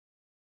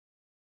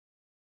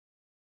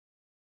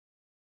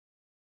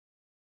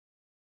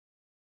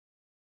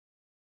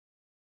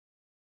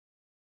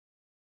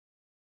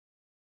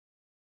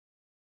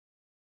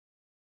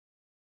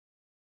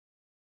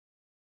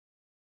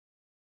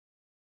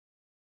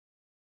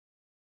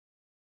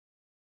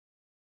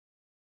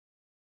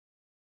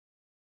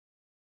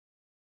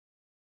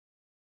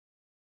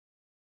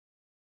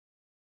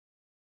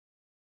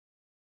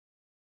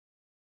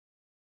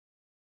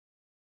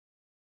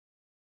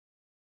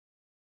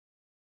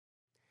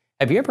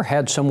Have you ever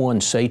had someone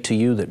say to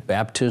you that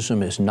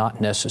baptism is not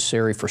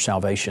necessary for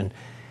salvation?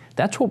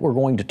 That's what we're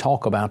going to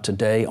talk about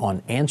today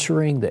on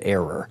Answering the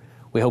Error.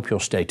 We hope you'll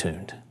stay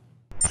tuned.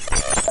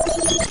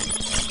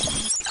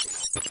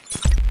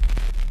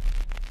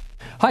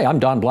 Hi, I'm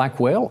Don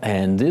Blackwell,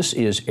 and this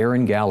is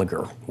Aaron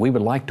Gallagher. We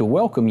would like to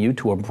welcome you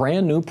to a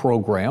brand new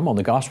program on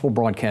the Gospel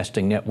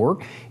Broadcasting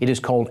Network. It is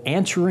called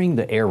Answering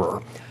the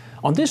Error.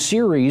 On this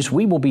series,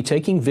 we will be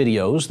taking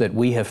videos that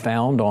we have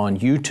found on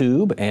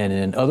YouTube and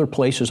in other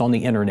places on the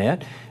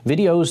internet,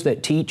 videos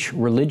that teach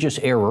religious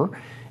error,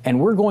 and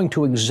we're going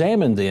to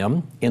examine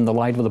them in the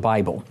light of the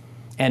Bible.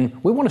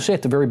 And we want to say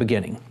at the very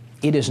beginning,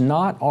 it is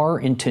not our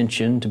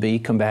intention to be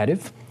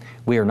combative.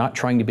 We are not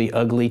trying to be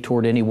ugly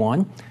toward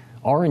anyone.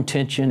 Our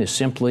intention is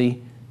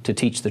simply to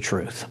teach the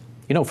truth.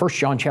 You know, 1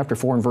 John chapter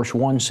 4 and verse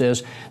 1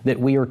 says that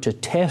we are to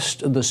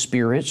test the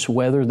spirits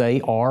whether they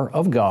are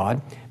of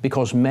God,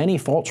 because many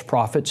false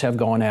prophets have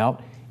gone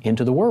out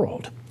into the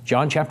world.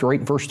 John chapter 8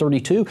 and verse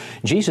 32,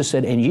 Jesus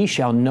said, "And ye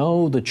shall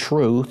know the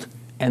truth,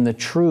 and the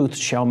truth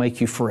shall make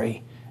you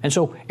free." And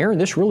so, Aaron,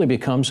 this really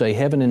becomes a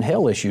heaven and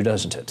hell issue,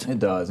 doesn't it? It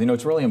does. You know,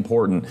 it's really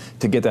important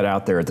to get that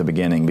out there at the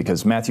beginning,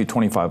 because Matthew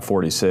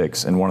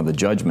 25:46, in one of the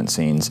judgment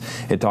scenes,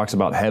 it talks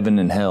about heaven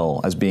and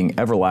hell as being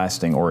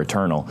everlasting or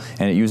eternal,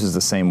 and it uses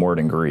the same word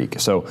in Greek.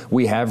 So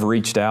we have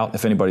reached out,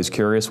 if anybody's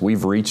curious,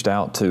 we've reached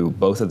out to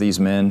both of these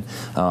men,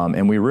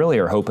 and we really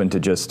are hoping to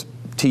just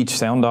teach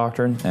sound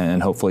doctrine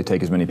and hopefully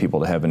take as many people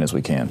to heaven as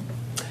we can.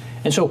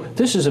 And so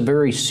this is a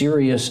very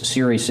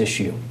serious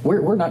issue.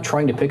 We're not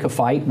trying to pick a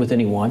fight with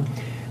anyone.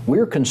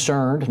 We're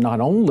concerned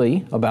not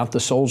only about the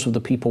souls of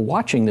the people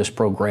watching this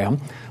program,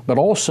 but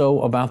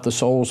also about the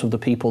souls of the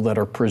people that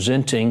are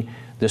presenting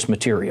this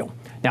material.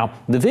 Now,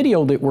 the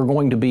video that we're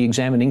going to be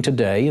examining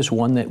today is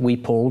one that we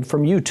pulled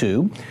from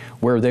YouTube,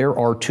 where there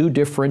are two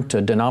different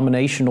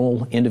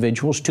denominational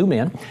individuals, two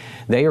men.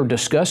 They are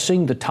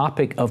discussing the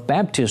topic of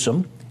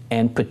baptism,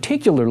 and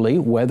particularly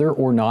whether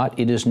or not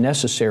it is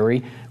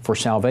necessary for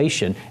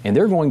salvation. And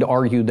they're going to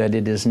argue that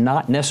it is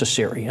not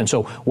necessary. And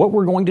so what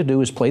we're going to do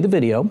is play the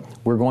video.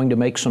 We're going to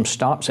make some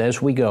stops as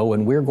we go,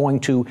 and we're going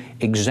to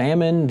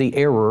examine the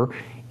error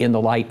in the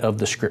light of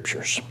the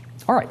Scriptures.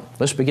 All right,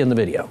 let's begin the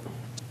video.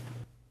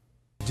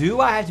 Do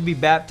I have to be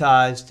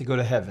baptized to go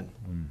to heaven?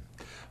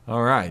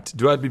 All right.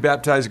 Do I have to be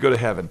baptized to go to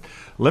heaven?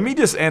 Let me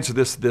just answer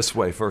this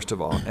way, first of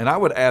all. And I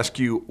would ask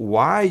you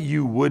why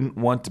you wouldn't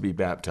want to be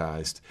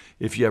baptized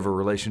if you have a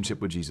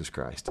relationship with Jesus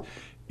Christ.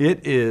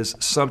 It is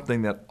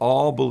something that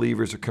all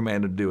believers are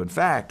commanded to do. In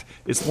fact,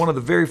 it's one of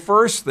the very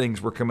first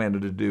things we're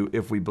commanded to do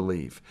if we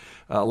believe.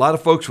 A lot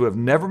of folks who have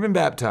never been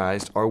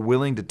baptized are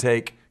willing to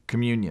take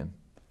communion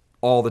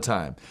all the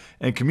time.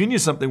 And communion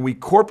is something we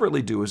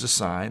corporately do as a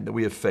sign that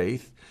we have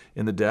faith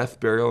in the death,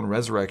 burial, and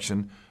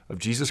resurrection of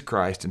Jesus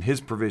Christ and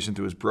His provision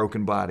through His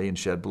broken body and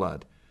shed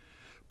blood.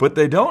 But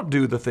they don't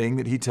do the thing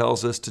that He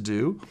tells us to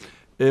do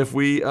if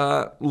we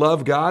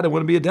love God and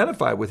want to be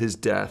identified with His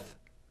death,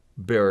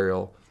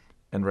 burial,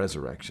 and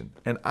resurrection.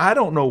 And I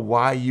don't know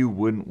why you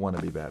wouldn't want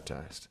to be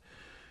baptized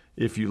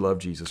if you love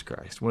Jesus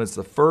Christ, when it's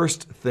the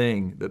first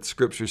thing that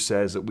Scripture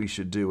says that we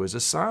should do as a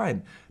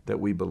sign that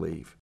we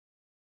believe.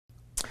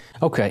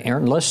 Okay,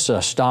 Aaron, let's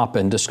stop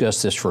and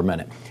discuss this for a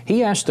minute.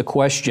 He asked the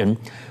question,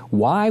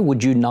 why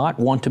would you not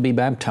want to be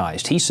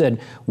baptized? He said,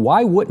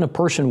 why wouldn't a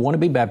person want to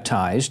be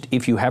baptized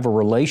if you have a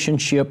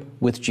relationship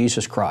with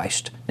Jesus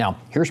Christ? Now,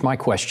 here's my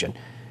question.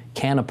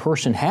 Can a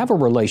person have a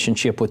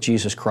relationship with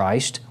Jesus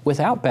Christ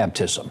without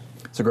baptism?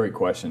 It's a great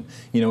question.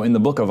 You know, in the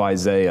book of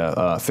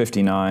Isaiah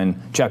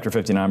chapter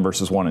 59,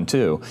 verses 1 and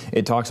 2,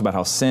 it talks about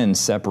how sin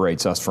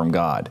separates us from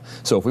God.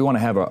 So if we want to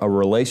have a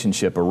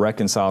relationship, a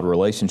reconciled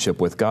relationship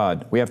with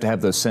God, we have to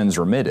have those sins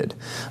remitted.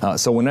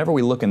 So whenever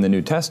we look in the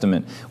New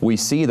Testament, we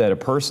see that a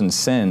person's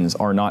sins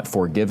are not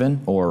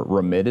forgiven or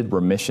remitted.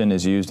 Remission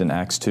is used in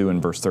Acts 2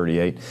 and verse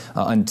 38,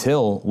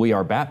 until we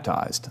are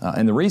baptized.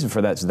 And the reason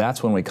for that is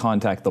that's when we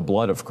contact the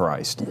blood of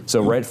Christ.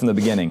 So right from the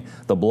beginning,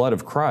 the blood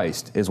of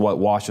Christ is what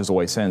washes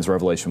away sins,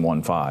 Revelation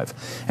 1:5.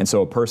 And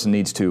so a person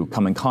needs to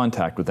come in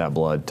contact with that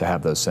blood to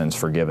have those sins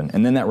forgiven.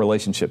 And then that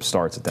relationship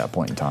starts at that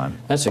point in time.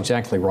 That's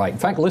exactly right. In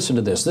fact, listen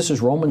to this. This is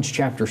Romans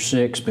chapter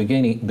 6,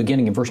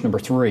 beginning in verse number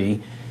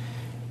 3.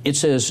 It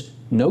says,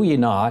 "Know ye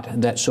not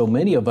that so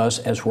many of us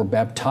as were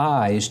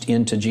baptized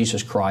into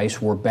Jesus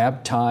Christ were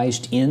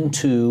baptized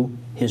into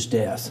His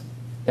death?"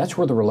 That's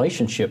where the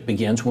relationship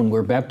begins, when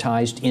we're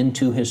baptized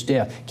into His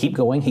death. Keep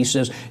going. He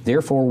says,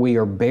 "Therefore we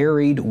are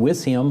buried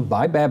with Him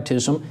by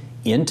baptism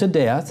into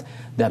death,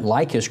 that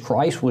like as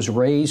Christ was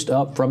raised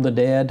up from the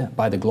dead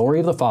by the glory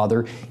of the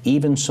Father,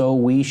 even so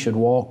we should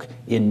walk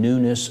in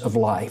newness of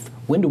life."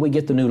 When do we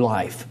get the new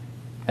life?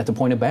 At the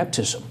point of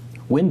baptism.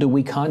 When do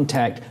we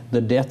contact the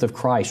death of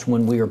Christ?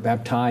 When we are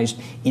baptized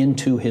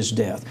into His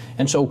death.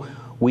 And so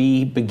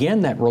we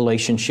begin that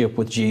relationship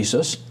with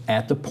Jesus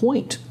at the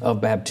point of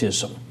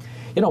baptism.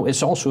 You know,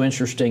 it's also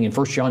interesting in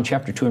 1 John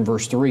chapter 2 and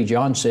verse 3,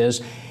 John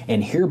says,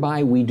 "And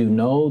hereby we do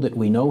know that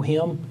we know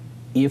Him,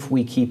 if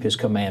we keep His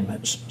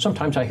commandments.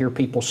 Sometimes I hear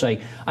people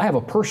say, I have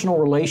a personal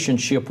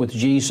relationship with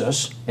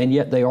Jesus, and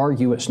yet they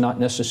argue it's not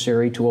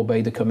necessary to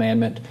obey the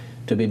commandment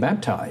to be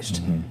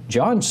baptized.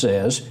 John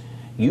says,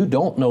 you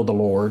don't know the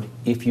Lord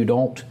if you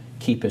don't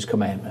keep His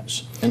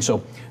commandments. And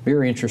so,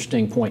 very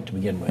interesting point to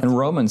begin with. And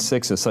Romans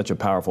 6 is such a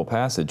powerful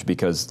passage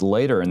because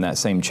later in that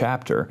same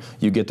chapter,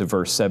 you get to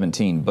verse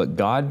 17. But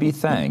God be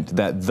thanked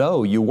that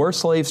though you were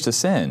slaves to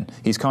sin,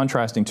 he's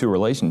contrasting two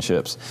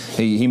relationships.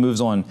 He moves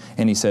on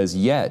and he says,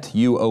 yet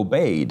you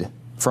obeyed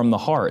from the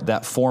heart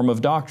that form of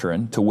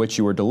doctrine to which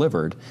you were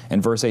delivered.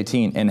 And verse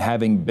 18, and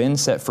having been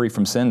set free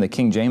from sin, the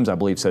King James, I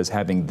believe, says,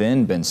 having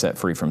then been set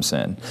free from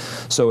sin.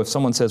 So if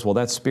someone says, well,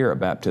 that's Spirit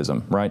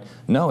baptism, right?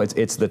 No,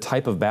 it's the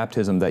type of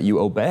baptism that you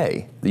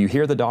obey. You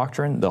hear the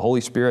doctrine, the Holy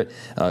Spirit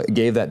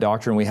gave that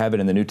doctrine. We have it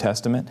in the New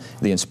Testament,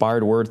 the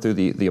inspired word through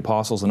the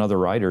apostles and other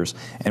writers,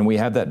 and we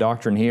have that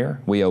doctrine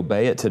here. We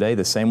obey it today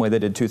the same way they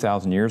did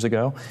 2,000 years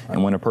ago.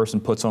 And when a person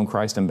puts on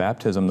Christ in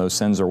baptism, those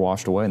sins are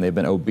washed away, and they've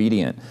been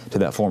obedient to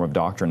that form of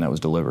doctrine that was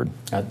delivered.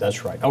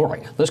 That's right. All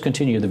right, let's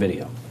continue the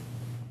video.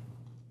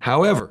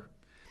 However,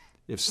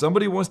 if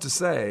somebody wants to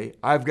say,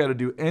 I've got to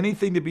do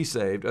anything to be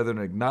saved other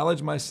than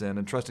acknowledge my sin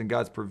and trust in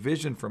God's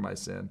provision for my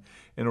sin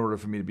in order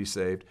for me to be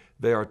saved,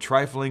 they are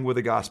trifling with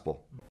the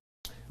gospel.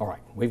 All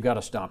right, we've got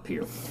to stop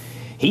here.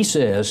 He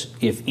says,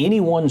 if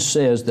anyone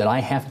says that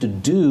I have to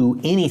do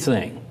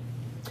anything,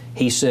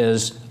 he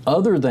says,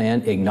 other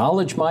than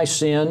acknowledge my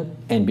sin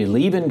and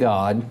believe in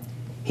God,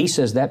 he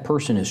says that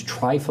person is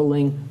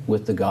trifling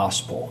with the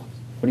gospel.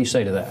 What do you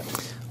say to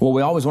that? Well,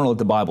 we always want to let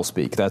the Bible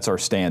speak. That's our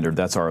standard.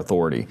 That's our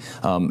authority.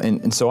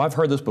 And so I've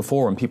heard this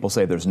before when people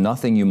say there's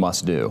nothing you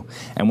must do.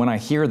 And when I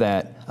hear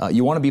that,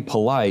 you want to be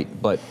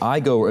polite, but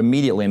I go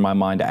immediately in my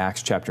mind to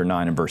Acts chapter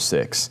 9 and verse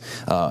 6.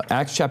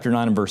 Acts chapter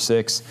 9 and verse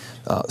 6,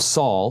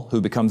 Saul,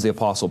 who becomes the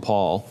Apostle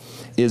Paul,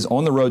 is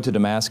on the road to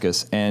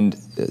Damascus, and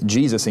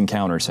Jesus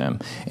encounters him.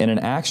 And in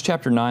Acts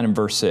chapter 9 and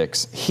verse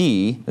 6,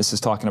 this is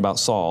talking about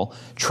Saul,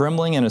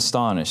 trembling and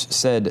astonished,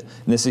 said,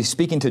 and this is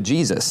speaking to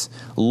Jesus,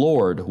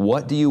 Lord,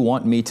 what do you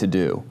want me to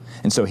do?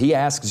 And so he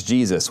asks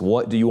Jesus,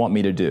 what do you want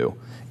me to do?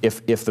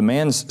 If the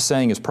man's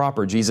saying is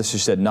proper, Jesus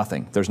just said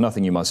nothing. There's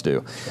nothing you must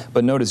do.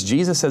 But notice,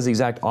 Jesus says the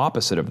exact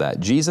opposite of that.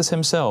 Jesus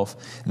himself,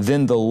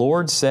 then the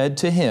Lord said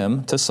to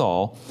him, to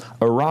Saul,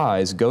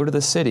 arise, go to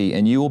the city,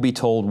 and you will be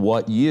told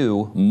what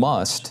you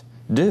must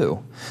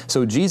do.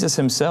 So Jesus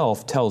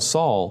himself tells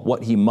Saul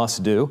what he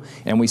must do,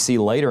 and we see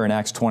later in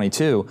Acts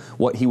 22,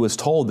 what he was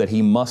told that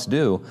he must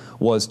do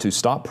was to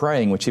stop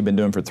praying, which he'd been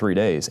doing for 3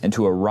 days, and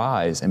to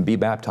arise and be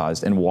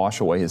baptized and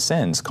wash away his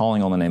sins,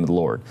 calling on the name of the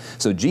Lord.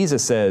 So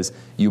Jesus says,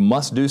 you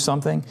must do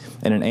something,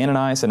 and in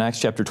Ananias in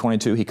Acts chapter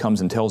 22, he comes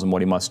and tells him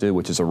what he must do,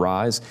 which is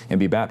arise and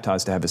be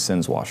baptized to have his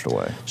sins washed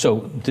away.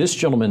 So this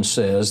gentleman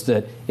says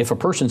that if a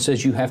person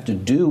says you have to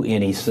do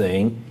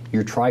anything,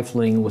 you're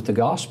trifling with the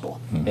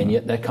gospel. And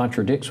yet that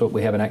contradicts what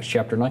we have in Acts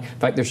chapter 9. In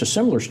fact, there's a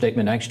similar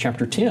statement in Acts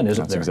chapter 10, isn't there?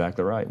 That's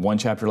exactly right. One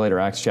chapter later,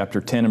 Acts chapter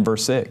 10 and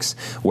verse 6,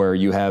 where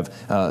you have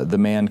the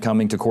man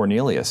coming to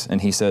Cornelius, and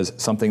he says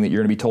something that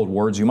you're going to be told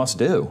words you must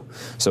do.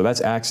 So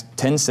that's Acts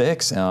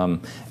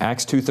 10:6.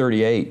 Acts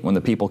 2:38, when the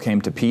people came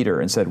to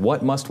Peter and said,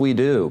 what must we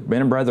do?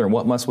 Men and brethren,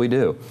 what must we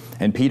do?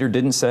 And Peter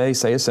didn't say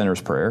a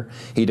sinner's prayer.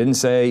 He didn't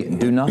say,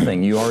 do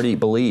nothing. You already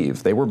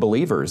believe. They were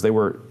believers. They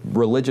were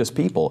religious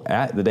people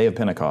at the day of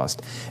Pentecost.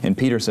 And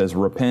Peter says,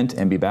 repent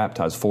and be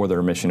baptized for the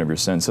remission of your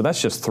sins. So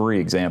that's just 3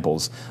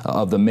 examples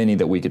of the many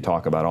that we could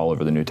talk about all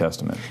over the New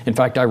Testament. In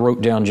fact, I wrote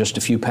down just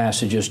a few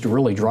passages to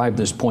really drive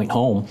this point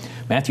home.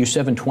 Matthew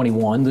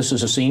 7:21, this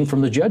is a scene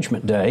from the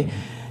judgment day.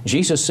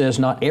 Jesus says,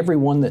 not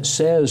everyone that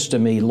says to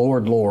me,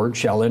 Lord, Lord,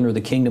 shall enter the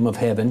kingdom of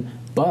heaven,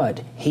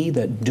 but he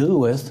that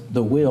doeth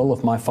the will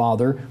of my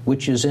Father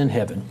which is in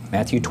heaven.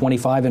 Matthew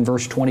 25 and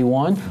verse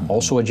 21,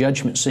 also a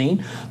judgment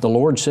scene. The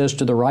Lord says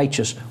to the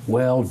righteous,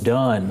 well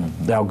done,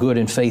 thou good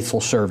and faithful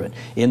servant.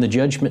 In the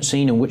judgment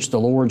scene in which the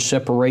Lord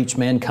separates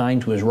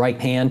mankind to his right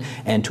hand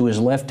and to his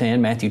left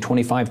hand, Matthew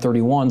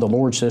 25:31, the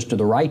Lord says to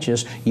the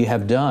righteous, you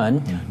have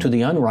done. To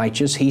the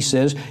unrighteous, he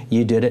says,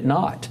 you did it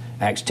not.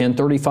 Acts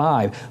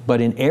 10:35,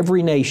 but in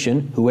every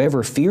nation,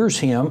 whoever fears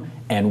him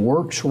and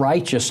works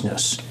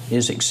righteousness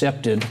is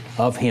accepted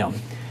of him.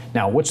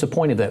 Now, what's the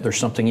point of that? There's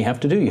something you have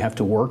to do. You have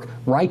to work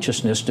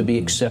righteousness to be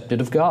accepted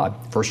of God.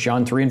 1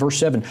 John 3 and verse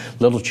 7,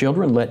 little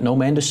children, let no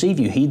man deceive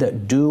you. He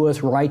that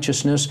doeth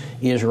righteousness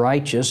is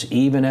righteous,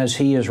 even as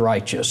he is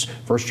righteous.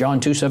 1 John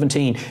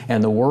 2:17,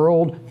 and the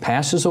world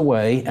passes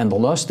away, and the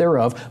lust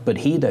thereof, but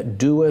he that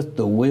doeth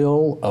the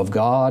will of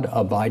God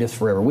abideth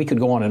forever. We could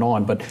go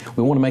on, but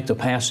we want to make the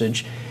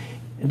passage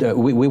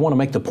we want to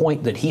make the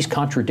point that he's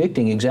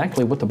contradicting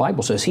exactly what the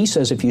Bible says. He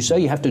says if you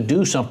say you have to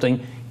do something,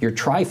 you're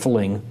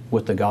trifling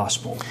with the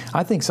gospel.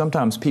 I think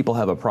sometimes people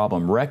have a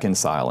problem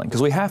reconciling,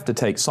 because we have to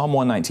take Psalm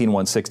 119,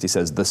 160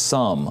 says, the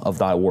sum of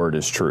thy word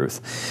is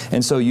truth.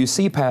 And so you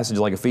see passages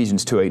like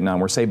Ephesians 2, 8, 9,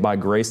 we're saved by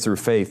grace through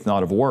faith,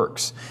 not of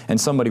works. And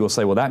somebody will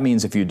say, well, that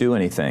means if you do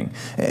anything.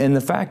 And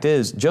the fact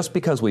is, just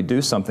because we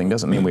do something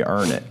doesn't mean we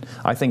earn it.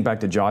 I think back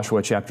to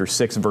Joshua chapter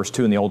 6 and verse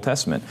 2 in the Old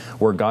Testament,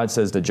 where God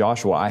says to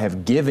Joshua, I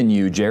have given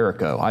you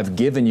Jericho. I've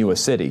given you a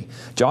city.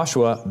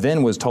 Joshua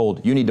then was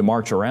told, you need to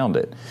march around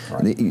it.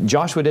 Right.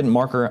 Joshua didn't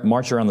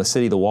march around the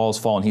city, the walls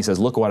fall, and he says,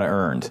 look what I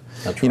earned.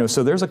 That's right.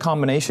 So there's a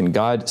combination.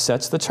 God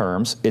sets the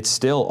terms. It's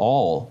still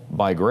all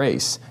by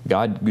grace.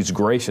 God is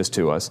gracious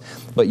to us.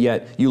 But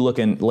yet, you look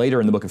later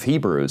in the book of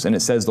Hebrews, and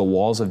it says the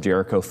walls of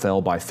Jericho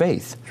fell by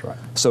faith. That's right.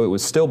 So it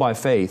was still by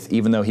faith,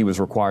 even though he was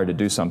required to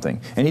do something.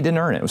 And he didn't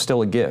earn it. It was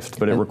still a gift,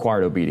 but it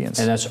required obedience.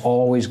 And that's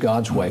always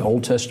God's way,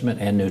 Old Testament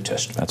and New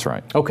Testament. That's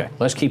right. Okay,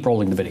 let's keep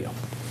rolling the video.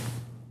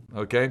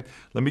 Okay,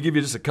 let me give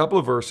you just a couple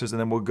of verses, and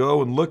then we'll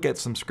go and look at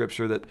some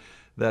scripture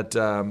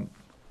that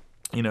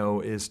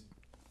is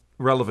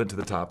relevant to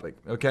the topic.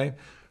 Okay,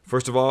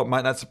 first of all, it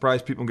might not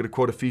surprise people. I'm going to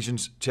quote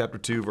Ephesians chapter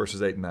 2,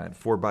 verses 8 and 9.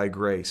 For by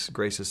grace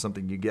is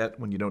something you get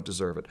when you don't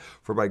deserve it.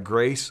 For by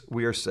grace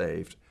we are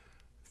saved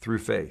through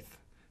faith,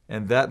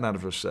 and that not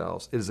of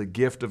ourselves. It is a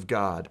gift of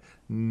God,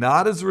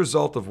 not as a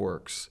result of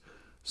works,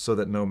 so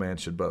that no man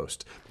should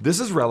boast. This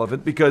is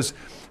relevant because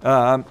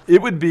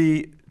it would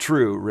be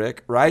true,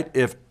 Rick, right?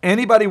 If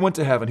anybody went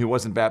to heaven who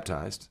wasn't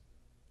baptized,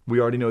 we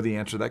already know the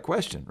answer to that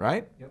question,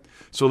 right? Yep.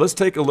 So let's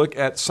take a look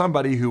at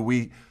somebody who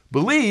we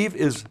believe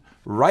is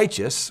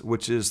righteous,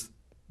 which is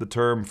the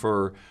term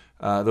for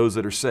those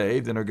that are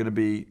saved and are going to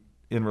be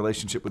in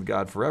relationship with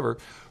God forever,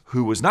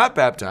 who was not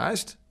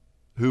baptized,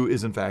 who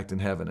is in fact in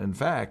heaven. In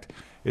fact,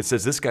 it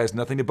says this guy's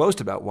nothing to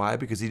boast about. Why?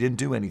 Because he didn't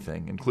do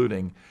anything,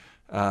 including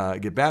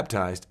get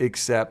baptized,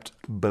 except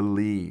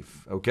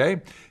believe, okay?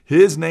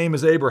 His name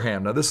is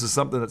Abraham. Now, this is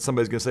something that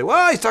somebody's going to say,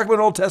 well, he's talking about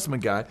an Old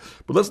Testament guy.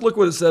 But let's look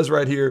what it says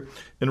right here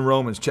in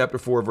Romans chapter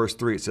 4, verse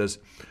 3. It says,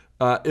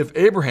 if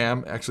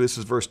Abraham, actually this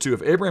is verse 2,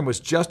 if Abraham was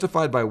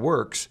justified by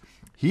works,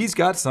 he's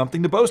got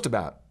something to boast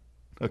about,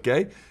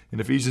 okay? In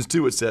Ephesians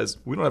 2, it says,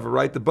 we don't have a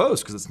right to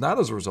boast because it's not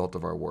as a result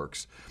of our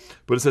works.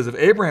 But it says, if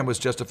Abraham was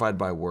justified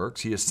by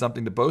works, he has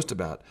something to boast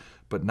about,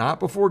 but not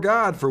before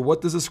God. For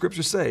what does the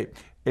scripture say?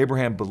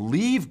 Abraham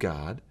believed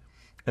God,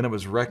 and it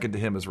was reckoned to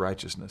him as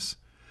righteousness.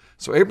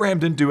 So Abraham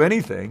didn't do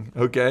anything,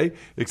 okay,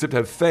 except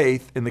have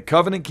faith in the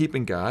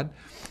covenant-keeping God,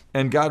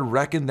 and God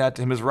reckoned that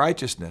to him as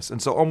righteousness.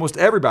 And so almost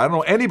everybody, I don't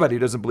know anybody who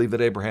doesn't believe that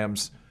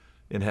Abraham's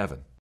in heaven.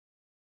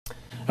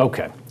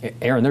 Okay.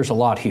 Aaron, there's a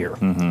lot here.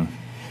 Mm-hmm.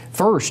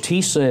 First,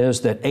 he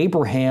says that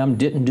Abraham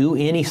didn't do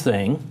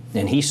anything,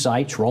 and he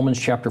cites Romans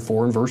chapter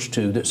 4 and verse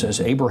 2 that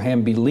says,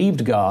 Abraham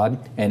believed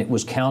God, and it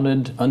was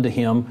counted unto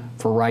him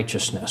for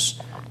righteousness.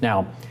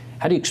 Now,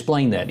 how do you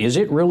explain that? Is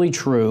it really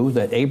true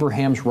that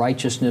Abraham's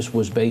righteousness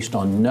was based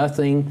on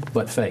nothing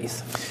but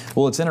faith?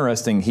 Well, it's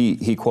interesting.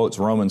 He quotes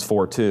Romans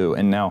 4:2,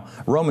 and now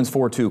Romans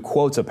 4:2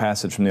 quotes a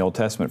passage from the Old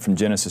Testament from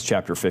Genesis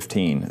chapter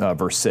 15,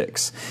 verse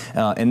 6.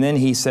 And then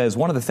he says,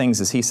 one of the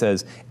things is he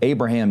says,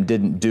 Abraham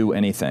didn't do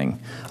anything.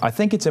 I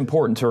think it's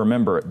important to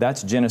remember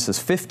that's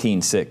Genesis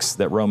 15:6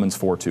 that Romans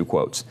 4:2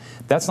 quotes.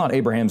 That's not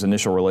Abraham's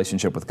initial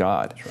relationship with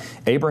God. Right.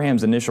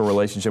 Abraham's initial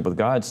relationship with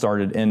God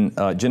started in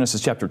Genesis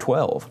chapter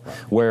 12,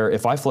 where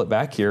if I flip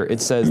back here,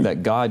 it says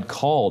that God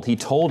called, he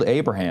told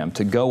Abraham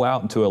to go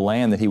out into a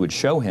land that he would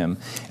show him,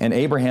 and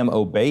Abraham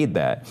obeyed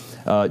that.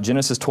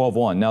 Genesis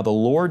 12:1. Now the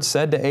Lord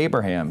said to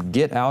Abraham,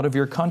 get out of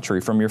your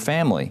country, from your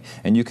family.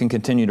 And you can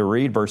continue to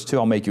read. Verse 2,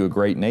 I'll make you a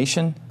great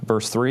nation.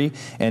 Verse 3,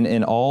 and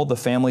in all the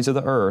families of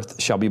the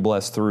earth shall be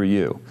blessed through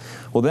you.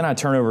 Well, then I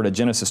turn over to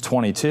Genesis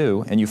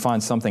 22, and you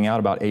find something out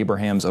about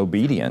Abraham's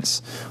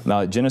obedience.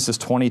 Now, Genesis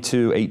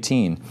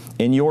 22:18,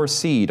 in your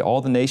seed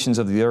all the nations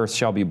of the earth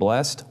shall be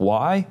blessed.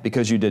 Why?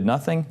 Because you did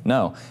nothing?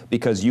 No,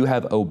 because you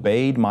have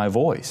obeyed my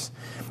voice.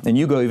 And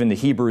you go even to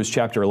Hebrews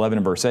chapter 11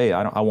 and verse 8.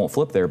 I won't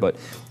flip there, but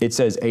it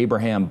says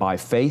Abraham by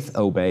faith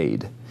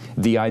obeyed.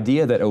 The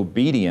idea that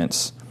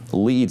obedience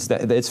leads,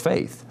 that it's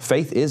faith.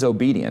 Faith is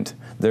obedient.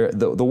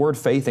 The word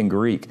faith in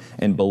Greek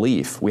and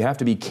belief, we have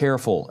to be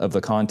careful of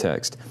the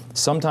context.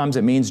 Sometimes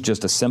it means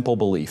just a simple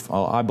belief.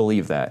 Oh, I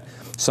believe that.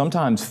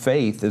 Sometimes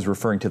faith is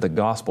referring to the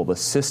gospel, the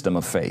system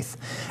of faith.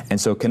 And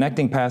so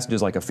connecting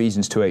passages like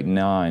Ephesians 2:8 and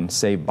 9,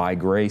 saved by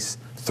grace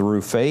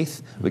through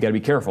faith, we got to be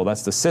careful.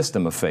 That's the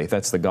system of faith.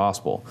 That's the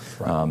gospel.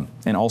 Right.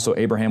 And also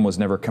Abraham was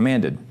never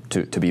commanded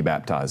to be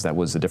baptized. That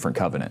was a different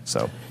covenant.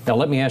 So now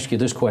let me ask you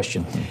this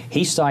question.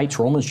 He cites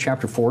Romans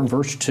chapter 4 and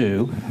verse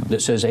 2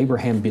 that says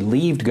Abraham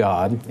believed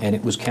God and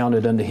it was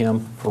counted unto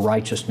him for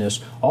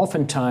righteousness.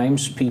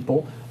 Oftentimes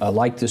people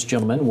like this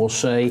gentleman will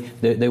say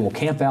that they will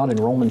camp out in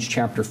Romans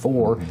chapter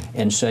 4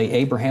 and say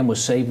Abraham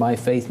was saved by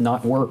faith,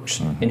 not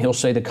works. And he'll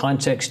say the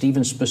context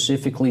even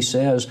specifically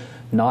says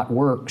not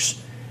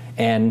works.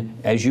 And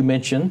as you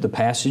mentioned, the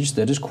passage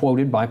that is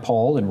quoted by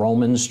Paul in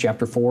Romans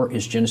chapter 4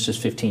 is Genesis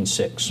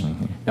 15:6.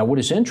 Now what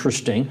is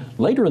interesting,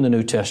 later in the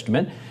New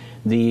Testament,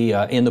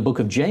 In the book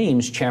of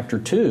James, chapter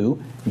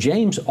 2,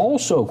 James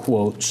also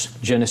quotes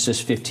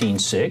Genesis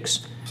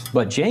 15:6,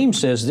 but James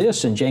says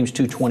this in James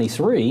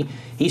 2:23.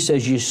 He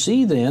says, "You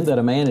see then that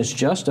a man is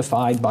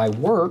justified by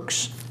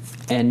works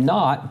and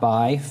not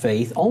by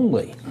faith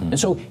only." And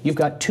so you've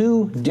got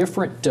two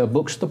different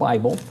books of the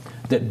Bible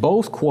that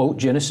both quote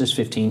Genesis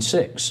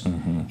 15:6.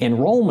 In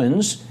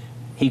Romans,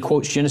 he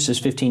quotes Genesis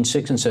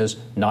 15:6 and says,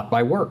 "Not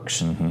by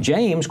works."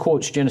 James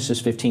quotes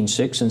Genesis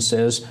 15:6 and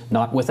says,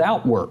 "Not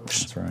without works."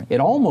 That's right. It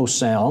almost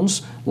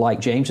sounds like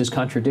James is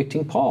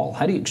contradicting Paul.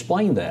 How do you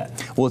explain that?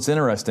 Well, it's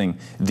interesting.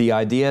 The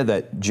idea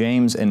that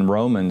James and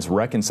Romans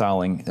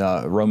reconciling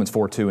Romans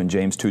 4:2 and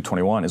James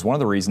 2:21 is one of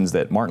the reasons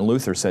that Martin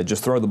Luther said,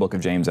 just throw the book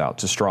of James out,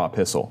 just straw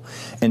epistle.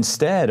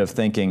 Instead of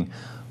thinking,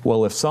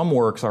 well, if some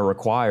works are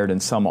required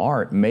and some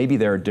aren't, maybe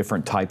there are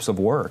different types of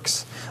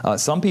works.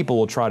 Some people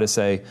will try to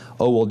say,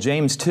 oh, well,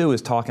 James 2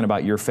 is talking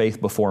about your faith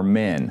before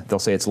men. They'll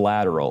say it's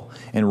lateral.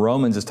 And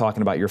Romans is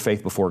talking about your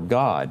faith before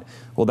God.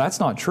 Well, that's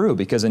not true,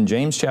 because in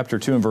James chapter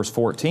 2 and verse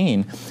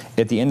 14,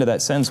 at the end of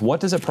that sentence, what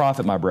does it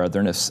profit, my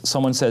brethren, if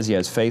someone says he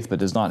has faith but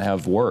does not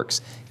have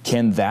works?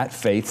 Can that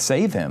faith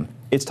save him?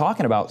 It's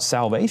talking about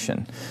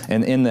salvation.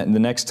 And in the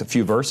next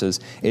few verses,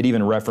 it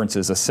even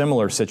references a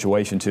similar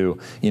situation to,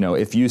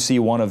 if you see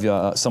one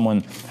of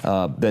someone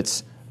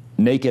that's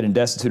naked and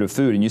destitute of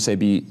food, and you say,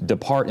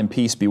 depart in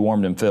peace, be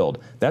warmed and filled.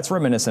 That's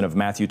reminiscent of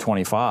Matthew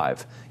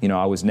 25.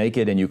 I was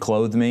naked and you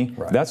clothed me.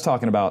 Right. That's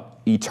talking about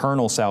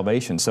eternal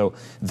salvation. So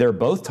they're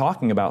both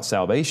talking about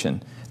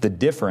salvation. The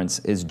difference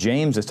is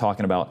James is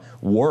talking about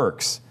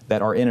works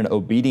that are in an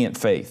obedient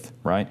faith,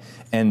 right?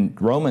 And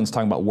Romans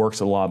talking about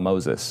works of the law of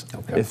Moses.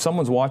 Okay. If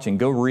someone's watching,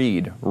 go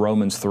read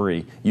Romans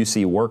 3. You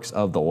see works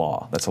of the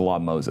law. That's the law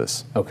of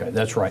Moses. Okay,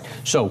 that's right.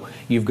 So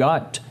you've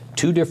got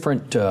two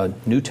different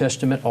New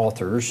Testament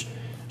authors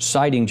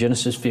citing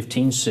Genesis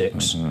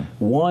 15:6.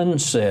 One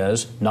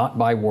says, not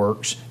by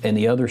works, and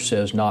the other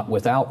says, not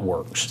without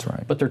works. That's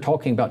right. But they're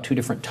talking about two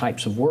different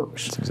types of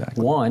works. That's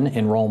exactly. One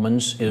in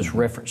Romans is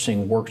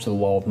referencing works of the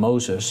law of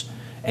Moses,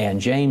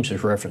 and James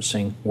is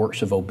referencing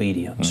works of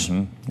obedience.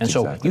 And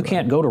so exactly you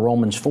can't go to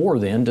Romans 4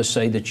 then to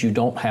say that you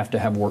don't have to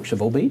have works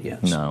of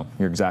obedience. No,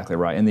 you're exactly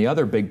right. And the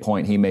other big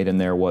point he made in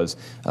there was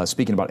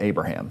speaking about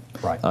Abraham.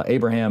 Right.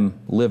 Abraham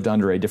lived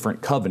under a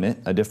different covenant,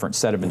 a different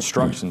set of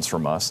instructions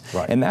from us.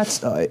 Right. And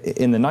that's,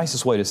 in the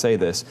nicest way to say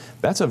this,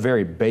 that's a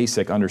very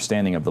basic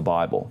understanding of the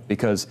Bible.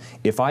 Because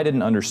if I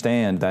didn't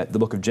understand that the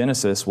book of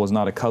Genesis was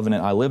not a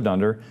covenant I lived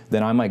under,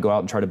 then I might go out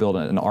and try to build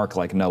an ark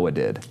like Noah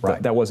did.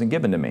 Right. That wasn't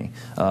given to me.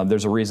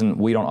 There's a reason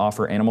we don't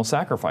offer animal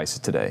sacrifices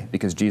today,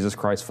 because Jesus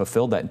Christ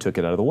fulfilled that and took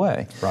it out of the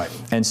way. Right.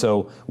 And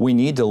so we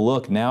need to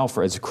look now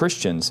for, as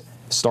Christians,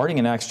 starting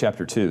in Acts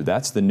chapter 2,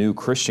 that's the new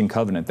Christian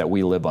covenant that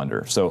we live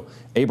under. So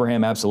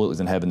Abraham absolutely is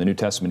in heaven. The New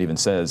Testament even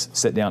says,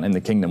 sit down in the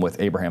kingdom with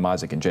Abraham,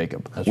 Isaac, and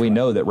Jacob. We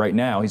know that right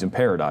now he's in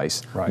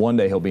paradise. Right. One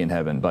day he'll be in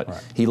heaven,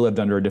 but he lived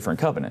under a different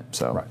covenant.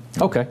 So. Right.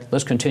 Okay,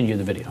 let's continue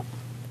the video.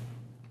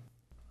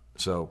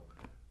 So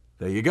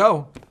there you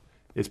go.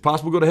 It's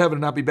possible to go to heaven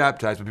and not be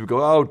baptized. But people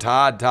go, oh,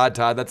 Todd,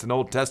 that's an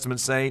Old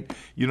Testament saint.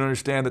 You don't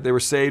understand that they were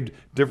saved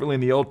differently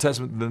in the Old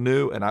Testament than the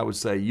New. And I would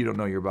say, you don't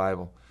know your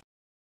Bible.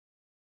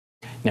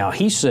 Now,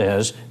 he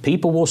says,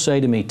 people will say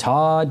to me,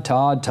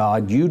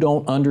 Todd, you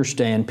don't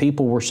understand.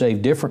 People were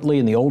saved differently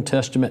in the Old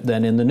Testament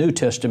than in the New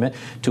Testament,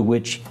 to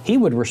which he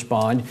would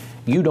respond,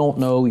 you don't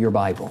know your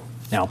Bible.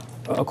 Now,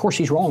 of course,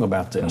 he's wrong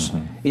about this.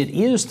 It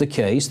is the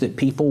case that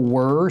people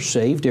were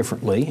saved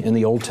differently in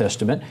the Old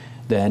Testament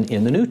than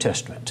in the New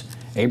Testament.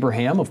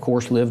 Abraham, of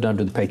course, lived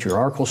under the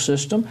patriarchal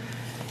system.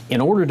 In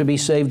order to be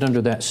saved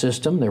under that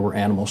system, there were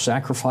animal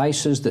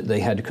sacrifices that they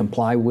had to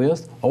comply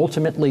with.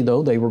 Ultimately,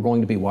 though, they were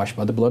going to be washed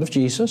by the blood of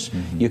Jesus.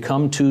 You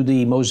come to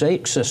the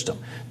Mosaic system.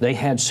 They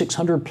had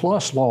 600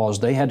 plus laws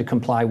they had to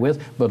comply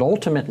with, but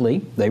ultimately,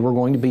 they were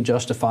going to be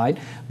justified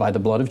by the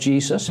blood of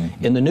Jesus.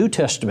 In the New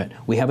Testament,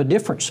 we have a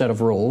different set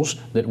of rules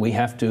that we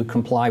have to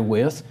comply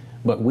with,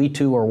 but we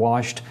too are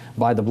washed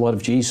by the blood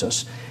of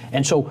Jesus.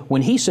 And so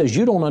when he says,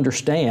 you don't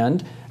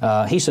understand,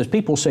 he says,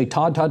 people say,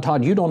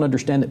 Todd, you don't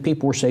understand that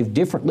people were saved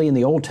differently in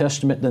the Old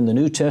Testament than the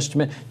New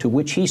Testament, to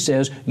which he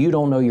says, you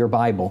don't know your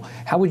Bible.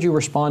 How would you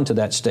respond to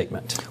that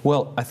statement?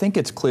 Well, I think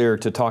it's clear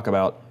to talk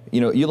about,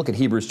 you look at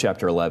Hebrews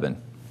chapter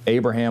 11.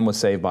 Abraham was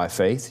saved by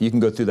faith. You can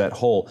go through that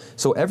whole.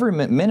 So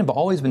men have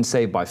always been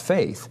saved by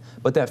faith,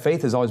 but that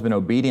faith has always been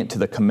obedient to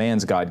the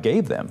commands God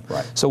gave them.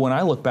 Right. So when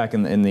I look back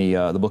in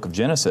the book of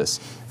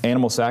Genesis,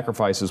 animal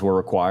sacrifices were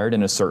required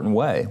in a certain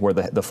way, where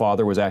the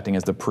father was acting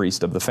as the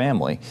priest of the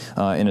family,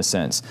 in a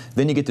sense.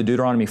 Then you get to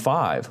Deuteronomy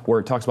 5,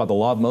 where it talks about the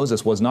law of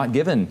Moses was not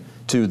given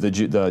to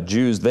the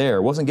Jews there.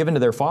 It wasn't given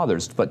to their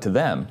fathers, but to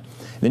them.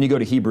 Then you go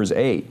to Hebrews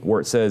 8, where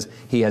it says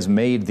he has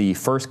made the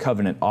first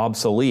covenant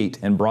obsolete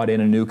and brought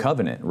in a new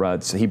covenant.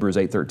 It's Hebrews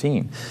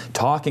 8:13,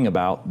 talking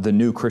about the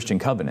new Christian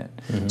covenant.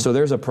 So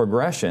there's a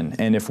progression,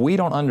 and if we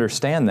don't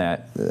understand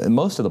that,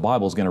 most of the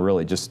Bible is going to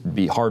really just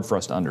be hard for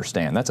us to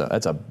understand. That's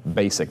a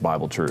basic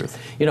Bible truth.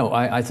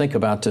 I think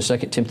about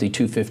 2 Timothy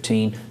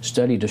 2:15,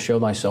 study to show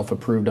thyself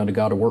approved unto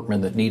God, a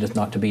workman that needeth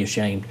not to be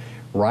ashamed,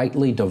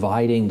 rightly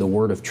dividing the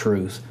word of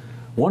truth.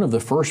 One of the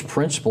first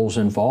principles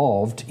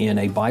involved in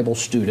a Bible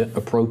student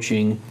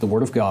approaching the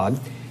Word of God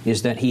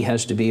is that he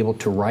has to be able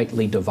to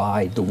rightly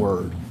divide the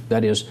Word.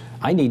 That is,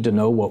 I need to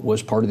know what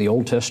was part of the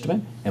Old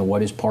Testament and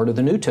what is part of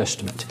the New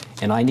Testament.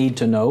 And I need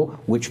to know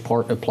which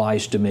part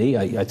applies to me.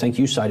 I think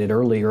you cited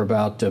earlier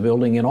about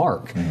building an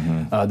ark.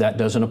 That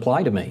doesn't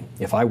apply to me.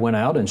 If I went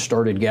out and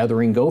started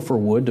gathering gopher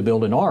wood to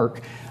build an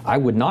ark, I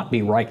would not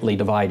be rightly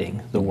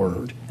dividing the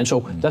Word. And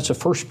so that's a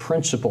first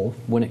principle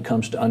when it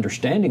comes to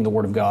understanding the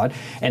Word of God.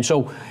 And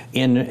so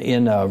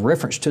in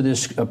reference to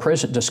this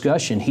present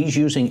discussion, he's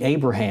using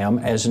Abraham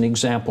as an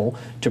example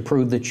to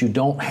prove that you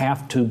don't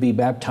have to be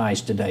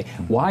baptized today.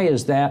 Why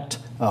is that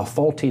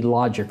faulty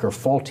logic or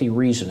faulty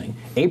reasoning?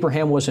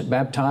 Abraham wasn't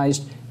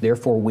baptized,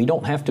 therefore we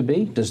don't have to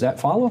be? Does that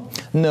follow?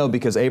 No,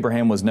 because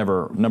Abraham was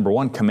never, number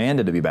one,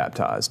 commanded to be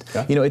baptized.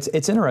 Okay. You know, it's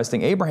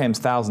interesting. Abraham's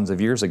thousands of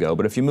years ago,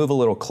 but if you move a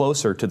little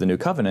closer to the New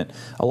Covenant,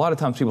 a lot of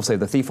times people say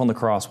the thief on the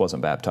cross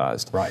wasn't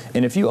baptized. Right.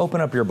 And if you open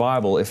up your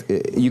Bible, if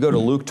you go to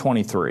Luke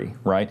 23,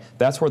 right,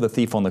 that's where the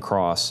thief on the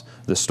cross,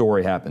 the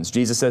story happens.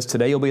 Jesus says,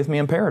 today you'll be with me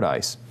in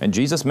paradise. And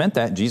Jesus meant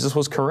that. Jesus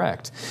was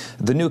correct.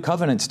 The New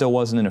Covenant still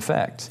wasn't in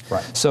effect.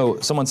 Right. So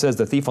someone says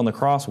the thief on the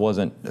cross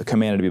wasn't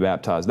commanded to be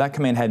baptized. That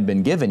command hadn't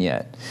been given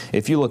yet.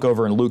 If you look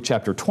over in Luke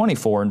chapter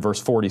 24 and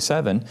verse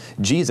 47,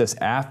 Jesus,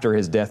 after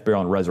his death,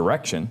 burial, and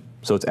resurrection,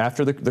 so it's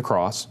after the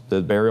cross,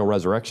 the burial,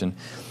 resurrection,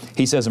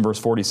 he says in verse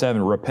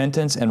 47,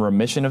 repentance and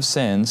remission of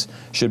sins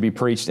should be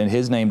preached in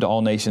His name to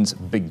all nations,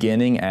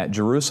 beginning at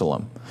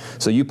Jerusalem.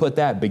 So you put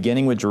that,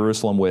 beginning with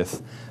Jerusalem,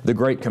 with the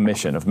Great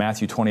Commission of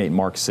Matthew 28 and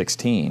Mark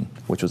 16,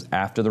 which was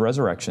after the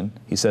resurrection.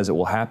 He says it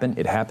will happen.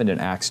 It happened in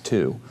Acts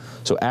 2.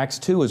 So Acts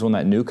 2 is when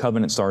that new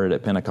covenant started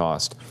at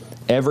Pentecost.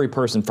 Every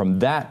person from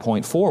that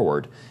point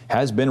forward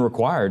has been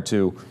required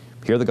to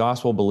hear the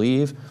gospel,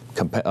 believe,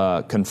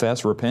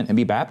 confess, repent, and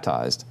be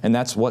baptized. And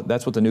that's what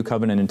the new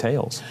covenant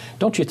entails.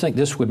 Don't you think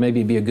this would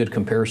maybe be a good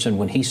comparison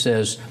when he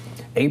says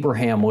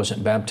Abraham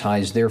wasn't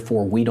baptized,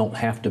 therefore we don't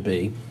have to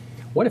be?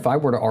 What if I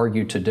were to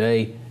argue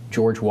today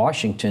George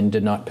Washington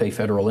did not pay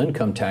federal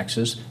income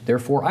taxes,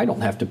 therefore I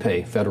don't have to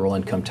pay federal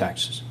income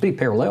taxes? Be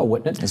parallel,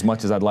 wouldn't it? As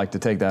much as I'd like to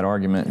take that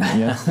argument,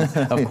 yeah.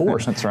 Of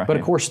course. That's right. But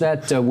of course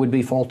that would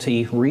be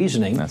faulty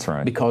reasoning. That's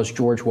right. Because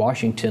George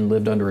Washington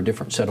lived under a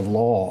different set of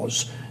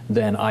laws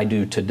than I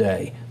do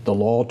today. The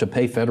law to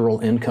pay federal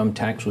income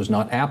tax was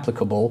not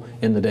applicable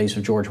in the days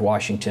of George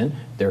Washington,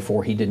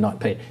 therefore he did not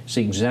pay it. It's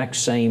the exact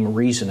same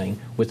reasoning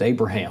with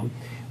Abraham.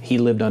 He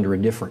lived under a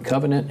different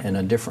covenant and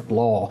a different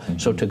law.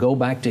 So to go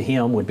back to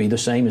him would be the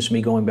same as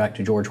me going back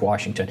to George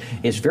Washington.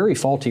 It's very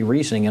faulty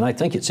reasoning, and I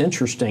think it's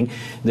interesting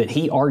that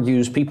he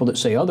argues people that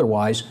say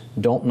otherwise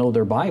don't know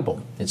their Bible.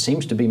 It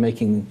seems to be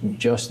making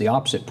just the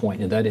opposite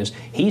point, and that is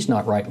he's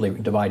not rightly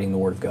dividing the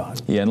Word of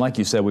God. Yeah, and like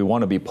you said, we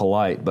want to be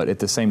polite, but at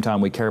the same time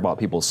we care about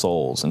people's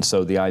souls. And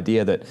so the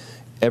idea that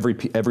every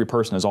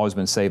person has always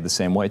been saved the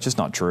same way, it's just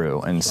not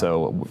true. And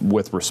so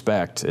with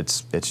respect,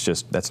 it's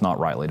just, that's not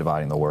rightly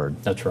dividing the Word.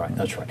 That's right,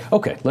 that's right.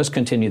 Okay, let's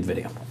continue the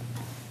video.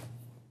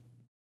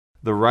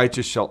 The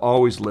righteous shall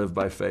always live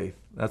by faith.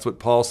 That's what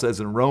Paul says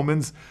in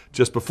Romans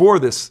just before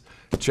this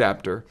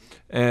chapter,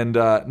 and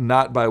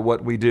not by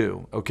what we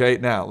do. Okay,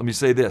 now let me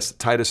say this,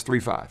 Titus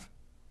 3:5.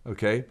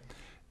 Okay,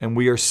 and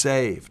we are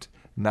saved,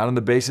 not on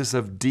the basis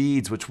of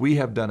deeds which we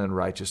have done in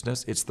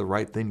righteousness. It's the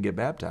right thing to get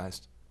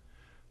baptized.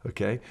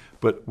 Okay,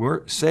 but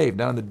we're saved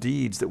not on the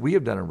deeds that we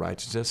have done in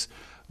righteousness,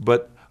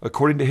 but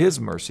according to His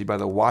mercy, by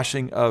the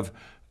washing of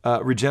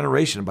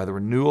regeneration, by the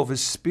renewal of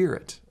His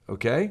Spirit.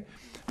 Okay,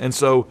 and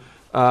so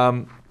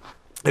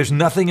there's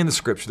nothing in the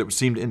Scripture that would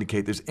seem to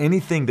indicate there's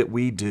anything that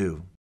we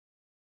do.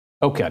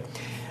 Okay,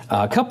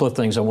 a couple of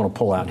things I want to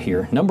pull out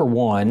here. Number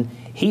one,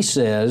 he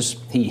says,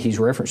 he's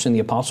referencing the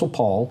Apostle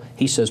Paul.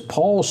 He says,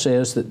 Paul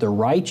says that the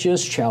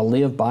righteous shall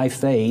live by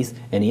faith,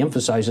 and he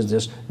emphasizes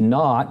this,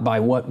 not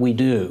by what we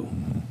do.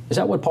 Is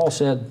that what Paul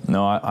said?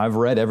 No, I've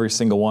read every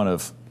single one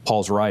of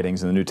Paul's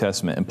writings in the New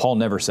Testament, and Paul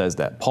never says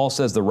that. Paul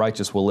says the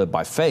righteous will live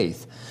by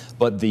faith,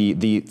 but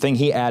the thing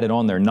he added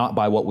on there, not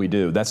by what we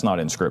do, that's not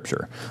in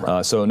Scripture.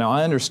 Right. So now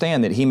I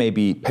understand that he may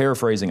be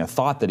paraphrasing a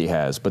thought that he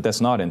has, but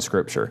that's not in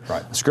Scripture.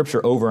 Right.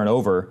 Scripture over and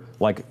over,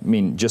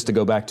 just to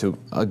go back to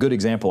a good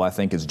example, I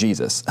think, is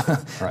Jesus.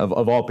 Right.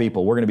 of all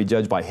people, we're going to be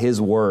judged by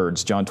His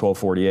words, John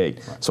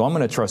 12:48. Right. So I'm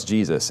going to trust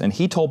Jesus. And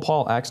he told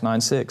Paul, Acts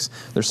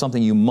 9:6, there's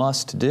something you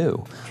must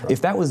do. Right.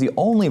 If that was the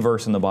only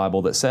verse in the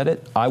Bible that said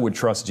it, I would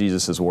trust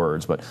Jesus'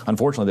 words. But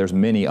unfortunately, there's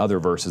many other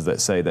verses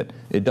that say that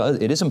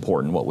it is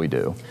important what we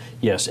do.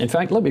 Yes. In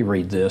fact, let me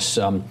read this.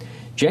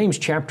 James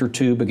chapter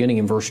 2, beginning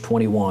in verse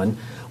 21,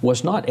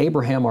 was not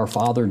Abraham our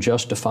father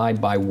justified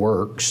by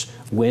works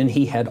when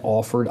he had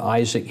offered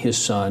Isaac his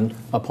son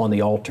upon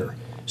the altar?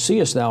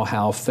 Seest thou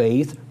how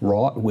faith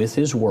wrought with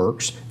his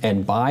works,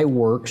 and by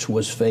works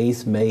was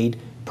faith made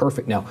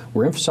perfect. Now,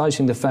 we're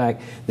emphasizing the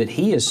fact that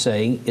he is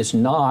saying it's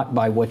not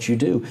by what you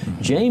do.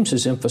 James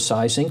is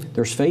emphasizing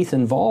there's faith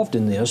involved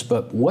in this,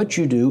 but what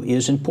you do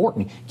is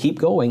important. Keep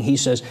going. He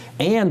says,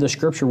 and the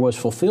scripture was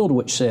fulfilled,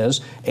 which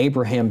says,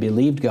 Abraham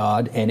believed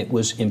God, and it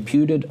was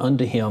imputed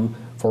unto him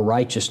for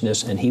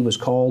righteousness, and he was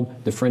called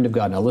the friend of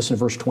God. Now listen to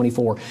verse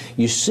 24.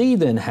 You see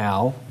then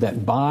how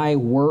that by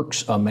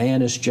works a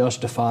man is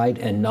justified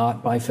and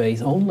not by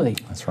faith only.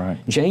 That's right.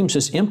 James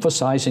is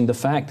emphasizing the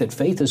fact that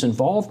faith is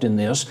involved in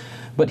this,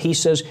 but he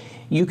says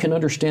you can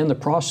understand the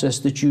process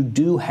that you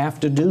do have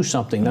to do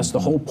something. That's the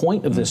whole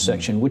point of this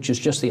section, which is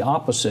just the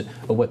opposite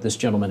of what this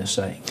gentleman is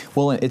saying.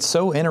 Well, it's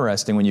so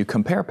interesting when you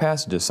compare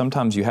passages.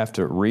 Sometimes you have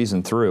to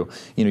reason through.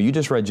 You know, you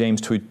just read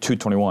James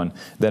 2:21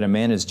 that a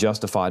man is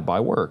justified by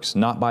works,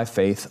 not by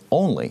faith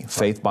only,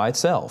 faith by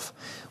itself.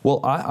 Well,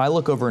 I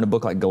look over in a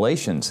book like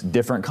Galatians,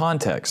 different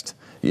context.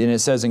 And it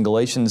says in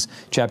Galatians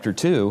chapter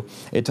 2,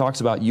 it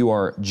talks about you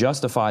are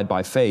justified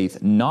by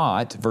faith,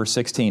 not, verse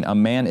 16, a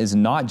man is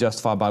not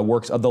justified by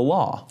works of the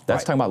law.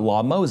 That's talking about law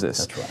of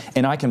Moses. That's right.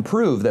 And I can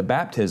prove that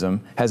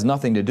baptism has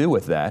nothing to do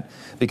with that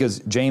because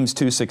Galatians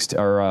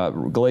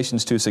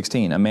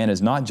 2:16, a man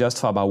is not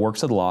justified by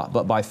works of the law,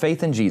 but by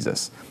faith in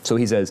Jesus. So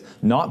he says,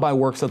 not by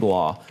works of the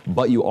law,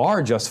 but you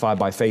are justified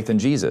by faith in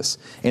Jesus.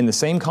 In the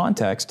same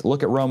context,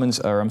 look at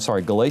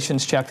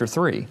Galatians chapter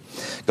 3.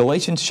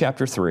 Galatians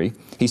chapter 3,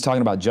 he's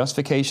talking about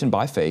justification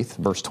by faith,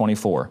 verse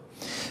 24.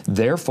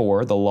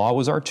 Therefore, the law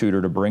was our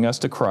tutor to bring us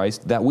to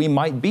Christ that we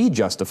might be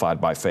justified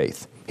by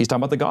faith. He's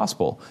talking about the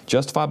gospel,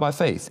 justified by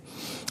faith.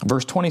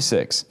 Verse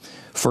 26,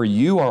 for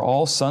you are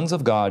all sons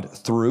of God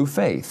through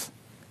faith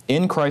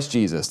in Christ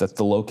Jesus. That's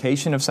the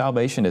location of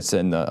salvation. It's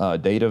in the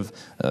dative,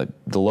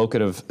 the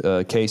locative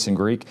case in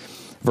Greek.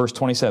 Verse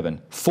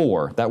 27,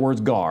 for, that word's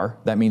gar,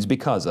 that means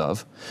because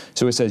of.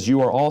 So it says,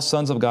 you are all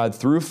sons of God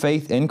through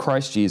faith in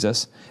Christ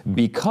Jesus,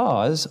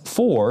 because,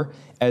 for,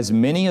 as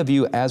many of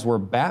you as were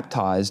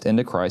baptized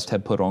into Christ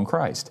have put on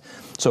Christ.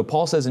 So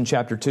Paul says in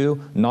chapter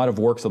 2, not of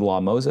works of the law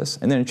of Moses.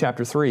 And then in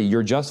chapter 3,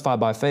 you're justified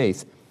by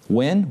faith.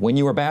 When? When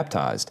you were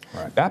baptized.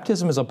 Right.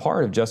 Baptism is a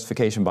part of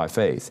justification by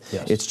faith.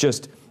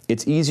 Yes.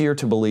 It's easier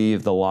to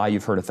believe the lie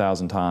you've heard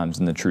 1,000 times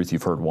than the truth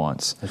you've heard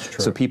once. That's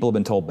true. So people have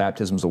been told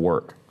baptism's a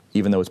work,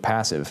 even though it's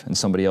passive and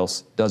somebody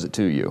else does it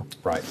to you.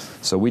 Right.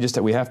 So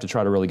we have to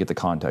try to really get the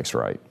context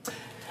right.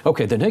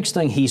 Okay, the next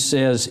thing he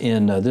says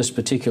in this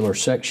particular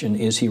section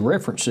is he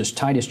references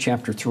Titus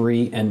chapter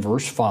 3 and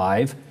verse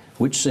 5,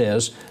 which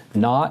says,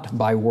 not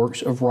by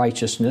works of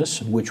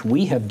righteousness, which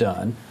we have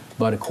done,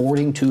 but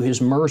according to His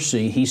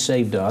mercy He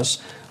saved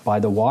us by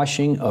the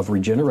washing of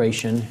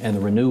regeneration and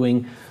the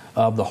renewing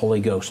of the Holy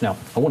Ghost. Now,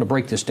 I want to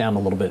break this down a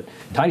little bit.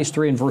 Titus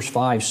 3 and verse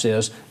 5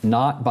 says,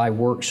 not by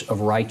works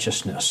of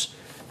righteousness.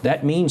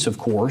 That means, of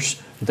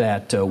course,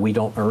 that we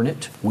don't earn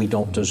it, we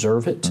don't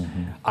deserve it.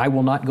 I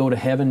will not go to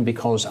heaven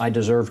because I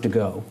deserve to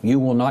go. You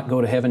will not go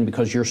to heaven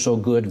because you're so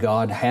good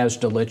God has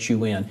to let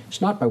you in.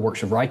 It's not by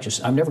works of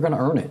righteousness. I'm never going to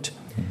earn it.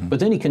 But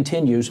then he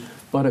continues,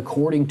 but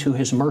according to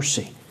His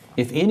mercy.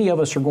 If any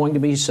of us are going to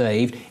be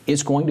saved,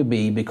 it's going to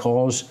be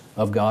because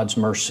of God's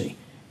mercy.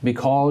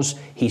 Because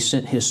He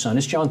sent His Son.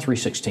 It's John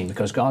 3:16.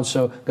 Because God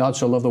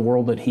so loved the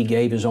world that He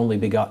gave His only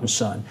begotten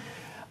Son.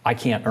 I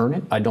can't earn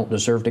it. I don't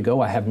deserve to go.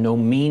 I have no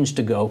means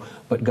to go.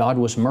 But God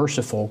was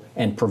merciful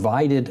and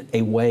provided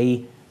a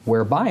way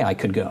whereby I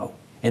could go.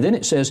 And then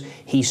it says,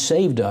 He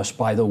saved us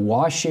by the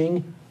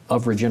washing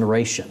of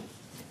regeneration.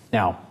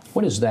 Now,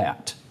 what is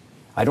that?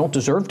 I don't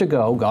deserve to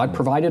go. God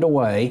provided a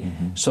way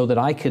so that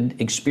I could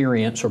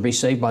experience or be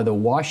saved by the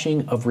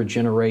washing of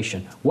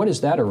regeneration. What is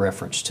that a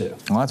reference to?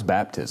 Well, that's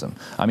baptism.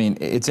 I mean,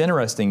 it's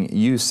interesting.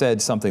 You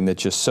said something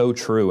that's just so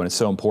true and it's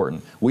so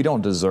important. We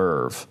don't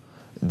deserve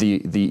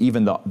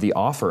even the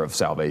offer of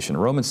salvation.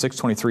 Romans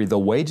 6:23, the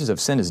wages of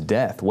sin is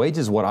death.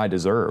 Wages is what I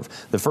deserve.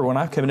 When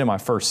I committed my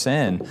first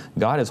sin,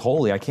 God is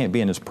holy. I can't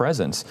be in His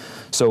presence.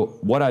 So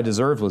what I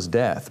deserved was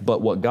death.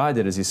 But what God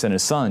did is He sent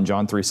His Son,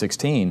 John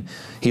 3:16.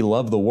 He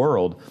loved the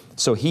world.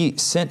 So He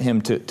sent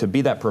Him to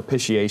be that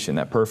propitiation,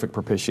 that perfect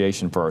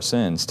propitiation for our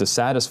sins, to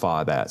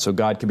satisfy that, so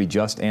God could be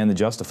just and the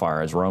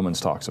justifier, as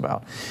Romans talks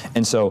about.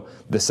 And so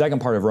the second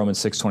part of Romans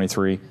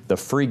 6:23, the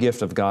free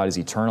gift of God is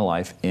eternal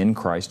life in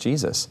Christ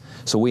Jesus.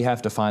 So we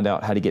have to find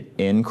out how to get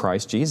in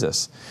Christ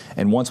Jesus.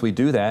 And once we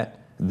do that,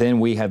 then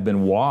we have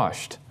been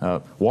washed.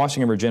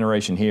 Washing and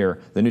regeneration here,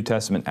 the New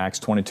Testament, Acts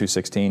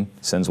 22:16,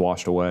 sins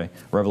washed away.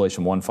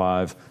 Revelation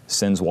 1:5,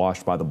 sins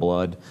washed by the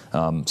blood.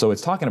 So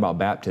it's talking about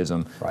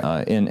baptism.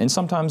 Right. And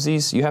sometimes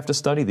you have to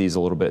study these a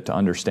little bit to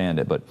understand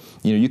it. But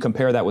you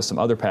compare that with some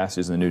other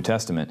passages in the New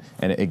Testament,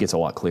 and it gets a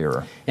lot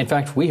clearer. In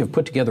fact, we have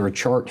put together a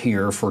chart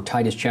here for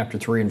Titus chapter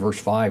 3 and verse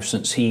 5,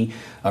 since he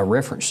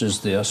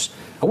references this.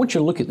 I want you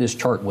to look at this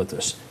chart with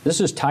us.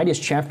 This is Titus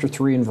chapter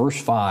 3 and verse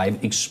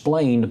 5,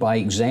 explained by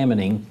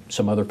examining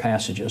some other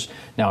passages.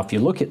 Now, if you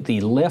look at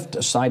the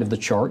left side of the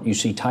chart, you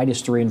see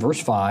Titus 3 and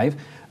verse 5,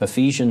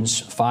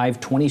 Ephesians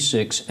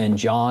 5:26, and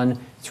John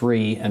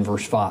 3 and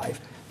verse 5.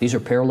 These are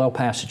parallel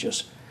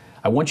passages.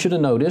 I want you to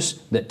notice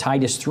that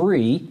Titus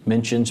 3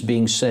 mentions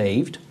being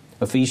saved,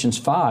 Ephesians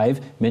 5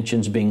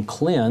 mentions being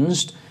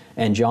cleansed,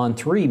 and John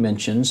 3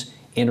 mentions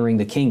entering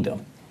the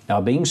kingdom. Now,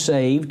 being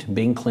saved,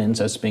 being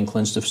cleansed, that's being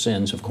cleansed of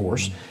sins, of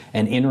course,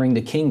 and entering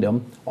the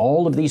kingdom,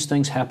 all of these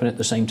things happen at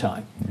the same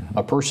time.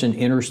 A person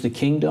enters the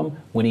kingdom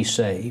when he's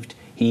saved.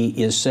 He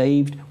is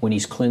saved when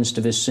he's cleansed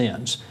of his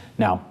sins.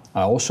 Now,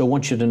 I also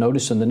want you to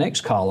notice in the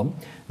next column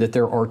that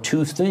there are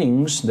two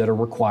things that are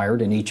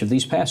required in each of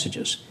these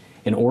passages.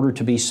 In order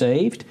to be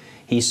saved,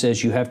 he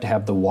says you have to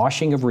have the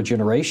washing of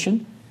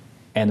regeneration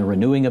and the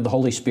renewing of the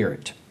Holy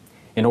Spirit.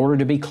 In order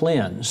to be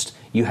cleansed,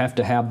 you have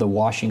to have the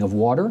washing of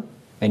water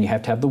and you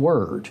have to have the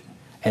Word.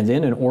 And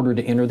then in order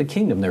to enter the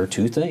kingdom, there are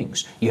two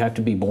things. You have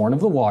to be born of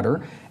the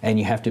water and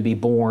you have to be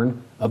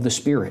born of the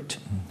Spirit.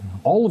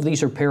 All of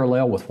these are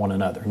parallel with one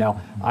another.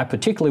 Now, I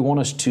particularly want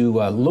us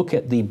to look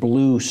at the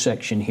blue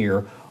section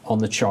here on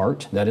the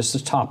chart. That is the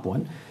top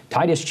one.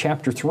 Titus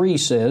chapter 3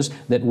 says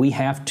that we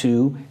have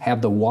to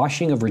have the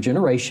washing of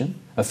regeneration.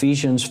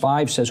 Ephesians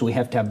 5 says we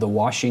have to have the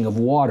washing of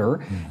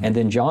water. And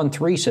then John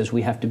 3 says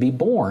we have to be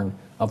born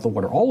of the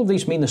water. All of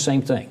these mean the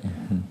same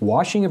thing.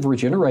 Washing of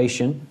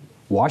regeneration,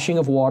 washing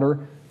of water,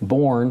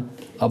 born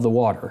of the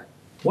water.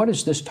 What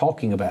is this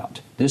talking about?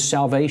 This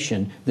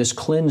salvation, this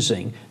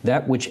cleansing,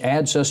 that which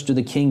adds us to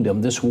the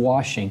kingdom, this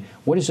washing,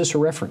 what is this a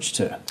reference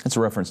to? It's a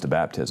reference to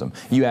baptism.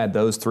 You add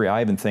those three.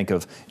 I even think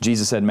of,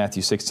 Jesus said in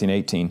Matthew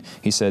 16:18,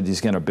 He said He's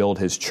going to build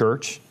His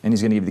church and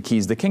He's going to give the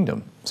keys to the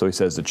kingdom. So He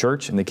says the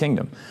church and the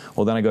kingdom.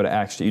 Well, then I go to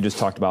Acts. You just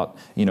talked about,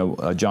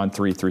 John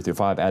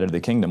 3:3-5 added to the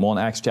kingdom. Well, in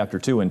Acts chapter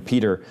 2, when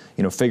Peter,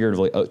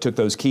 figuratively took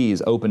those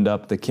keys, opened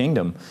up the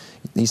kingdom,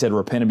 he said,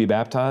 repent and be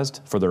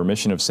baptized for the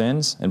remission of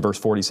sins. In verse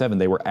 47,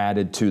 they were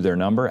added to their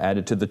number,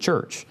 added to the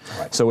church.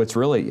 Right. So it's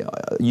really,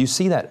 you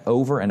see that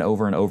over and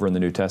over and over in the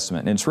New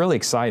Testament. And it's really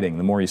exciting,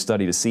 the more you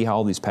study, to see how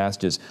all these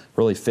passages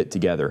really fit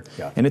together.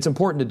 Yeah. And it's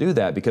important to do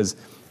that because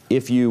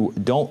if you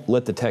don't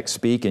let the text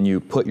speak and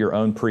you put your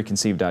own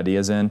preconceived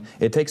ideas in,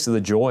 it takes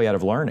the joy out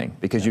of learning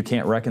because you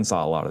can't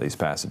reconcile a lot of these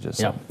passages.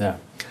 So. Yeah.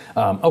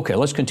 Okay,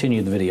 let's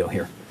continue the video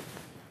here.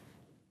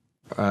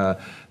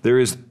 There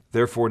is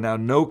therefore now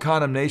no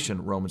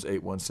condemnation, Romans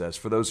 8:1 says,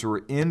 for those who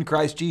are in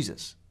Christ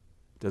Jesus.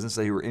 It doesn't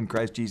say who are in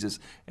Christ Jesus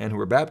and who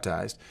are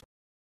baptized.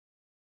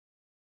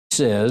 It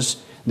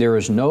says there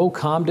is no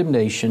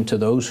condemnation to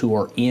those who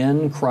are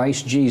in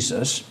Christ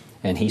Jesus.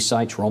 And he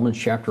cites Romans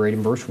chapter 8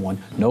 and verse 1.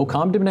 No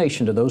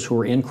condemnation to those who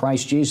are in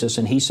Christ Jesus.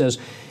 And he says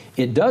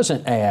it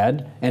doesn't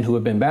add, and who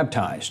have been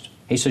baptized.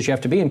 He says you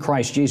have to be in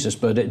Christ Jesus,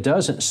 but it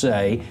doesn't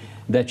say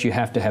that you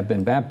have to have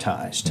been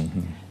baptized.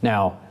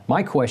 Now,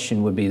 my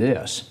question would be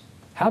this.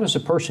 How does a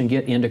person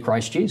get into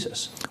Christ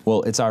Jesus?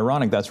 Well, it's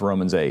ironic that's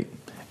Romans 8.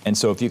 And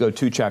so if you go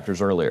 2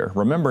 chapters earlier,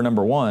 remember,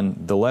 number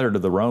 1, the letter to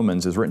the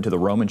Romans is written to the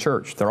Roman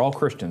church. They're all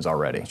Christians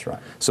already. That's right.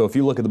 So if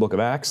you look at the book of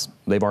Acts,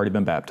 they've already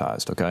been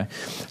baptized, okay?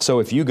 So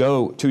if you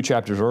go 2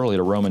 chapters earlier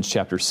to Romans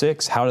chapter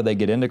 6, how did they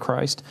get into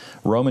Christ?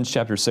 Romans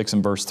chapter 6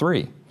 and verse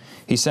 3.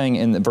 He's saying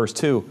in verse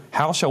 2,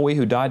 how shall we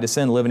who died to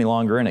sin live any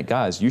longer in it?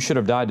 Guys, you should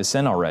have died to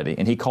sin already.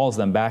 And he calls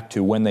them back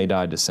to when they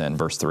died to sin,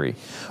 verse 3.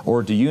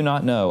 Or do you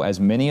not know, as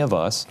many of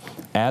us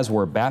as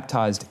were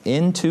baptized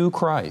into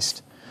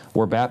Christ,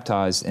 were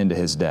baptized into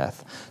His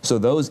death? So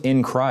those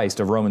in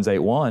Christ of Romans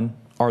 8:1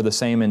 are the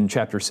same in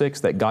chapter 6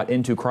 that got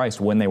into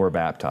Christ when they were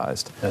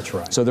baptized. That's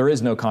right. So there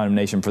is no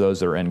condemnation for those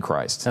that are in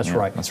Christ. That's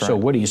right. That's right. So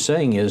what he's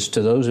saying is,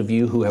 to those of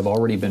you who have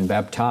already been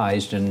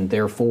baptized and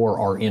therefore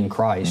are in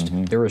Christ,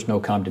 there is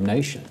no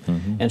condemnation.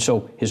 And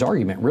so his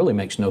argument really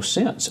makes no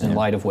sense in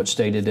light of what's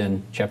stated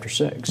in chapter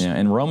 6. Yeah,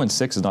 and Romans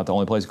 6 is not the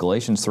only place.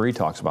 Galatians 3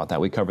 talks about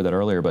that. We covered that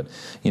earlier, but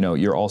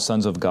you're all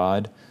sons of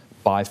God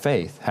by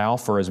faith. How?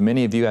 For as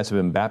many of you as have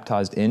been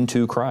baptized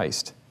into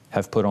Christ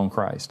have put on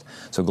Christ.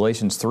 So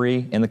Galatians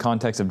 3, in the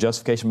context of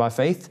justification by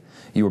faith,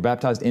 you were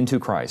baptized into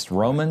Christ.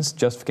 Romans,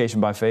 justification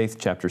by faith,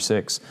 chapter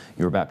 6,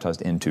 you were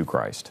baptized into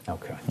Christ.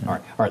 Okay. All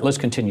right, let's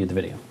continue the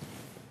video.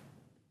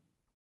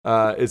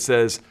 It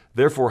says,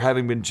 therefore,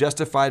 having been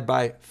justified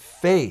by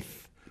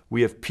faith,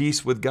 we have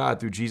peace with God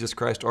through Jesus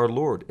Christ our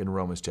Lord, in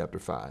Romans chapter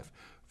 5,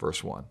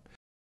 verse 1.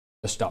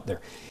 Let's stop there.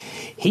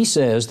 He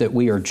says that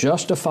we are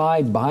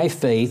justified by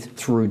faith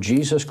through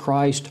Jesus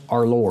Christ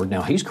our Lord.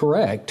 Now, he's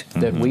correct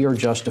that we are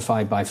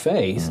justified by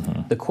faith.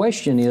 The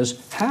question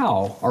is,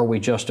 how are we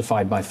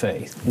justified by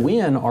faith?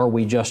 When are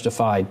we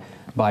justified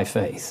by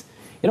faith?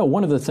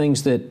 One of the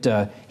things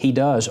that he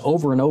does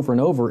over and over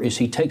and over is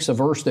he takes a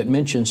verse that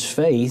mentions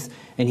faith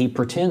and he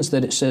pretends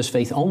that it says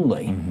faith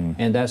only,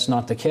 and that's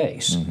not the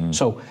case.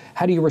 So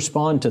how do you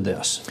respond to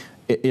this?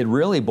 It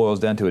really boils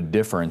down to a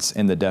difference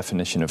in the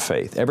definition of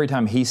faith. Every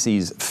time he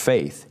sees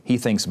faith, he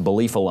thinks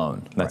belief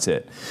alone. That's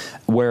it.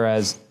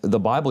 Whereas the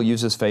Bible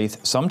uses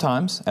faith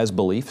sometimes as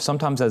belief,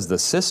 sometimes as the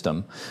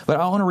system.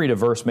 But I want to read a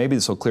verse, maybe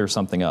this will clear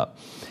something up.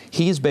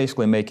 He's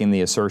basically making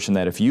the assertion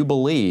that if you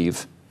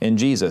believe, in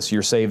Jesus,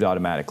 you're saved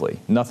automatically.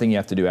 Nothing you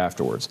have to do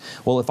afterwards.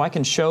 Well, if I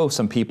can show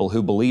some people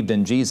who believed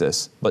in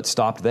Jesus but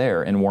stopped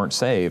there and weren't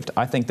saved,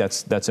 I think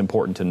that's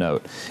important to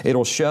note.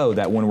 It'll show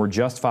that when we're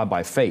justified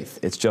by faith,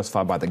 it's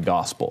justified by the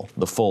gospel,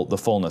 the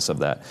fullness of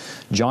that.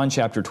 John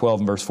chapter 12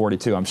 and verse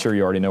 42, I'm sure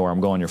you already know where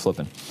I'm going, you're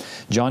flipping.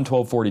 John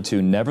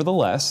 12:42,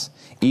 nevertheless,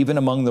 even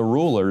among the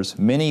rulers,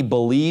 many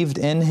believed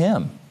in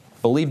Him.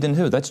 Believed in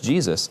who? That's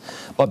Jesus.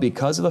 But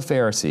because of the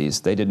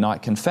Pharisees, they did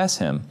not confess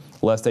Him,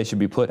 lest they should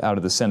be put out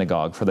of the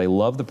synagogue, for they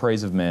love the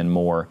praise of men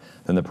more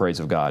than the praise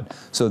of God.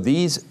 So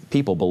these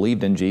people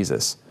believed in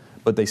Jesus,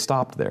 but they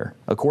stopped there.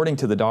 According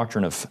to the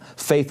doctrine of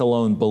faith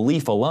alone,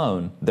 belief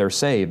alone, they're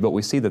saved, but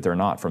we see that they're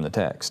not from the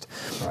text.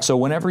 Right. So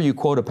whenever you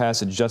quote a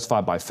passage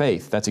justified by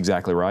faith, that's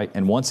exactly right.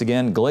 And once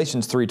again,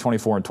 Galatians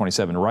 3:24 and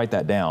 27, write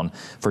that down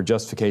for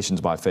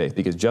justifications by faith,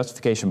 because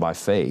justification by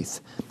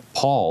faith,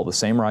 Paul, the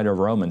same writer of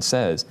Romans,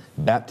 says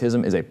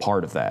baptism is a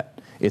part of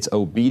that. It's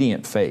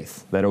obedient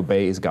faith that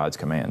obeys God's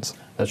commands.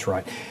 That's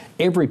right.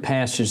 Every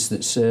passage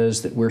that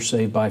says that we're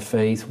saved by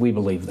faith, we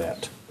believe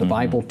that. The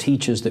Bible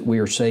teaches that we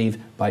are saved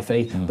by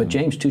faith, but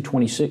James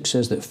 2:26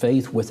 says that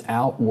faith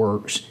without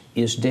works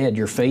is dead.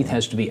 Your faith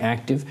has to be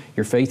active.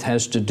 Your faith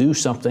has to do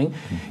something.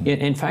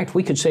 In fact,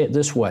 we could say it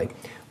this way.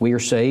 We are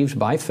saved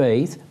by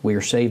faith. We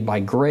are saved by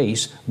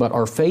grace, but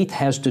our faith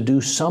has to do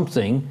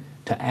something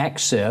to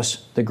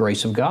access the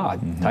grace of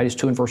God. Titus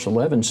 2 and verse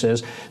 11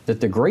 says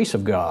that the grace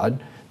of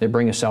God that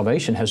bringeth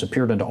salvation has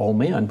appeared unto all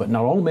men, but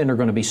not all men are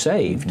going to be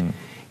saved.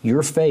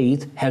 Your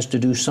faith has to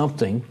do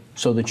something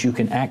so that you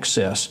can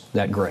access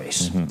that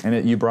grace.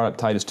 And you brought up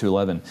Titus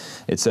 2:11.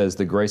 It says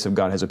the grace of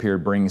God has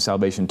appeared, bringing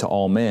salvation to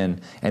all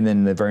men. And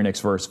then the very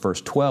next verse,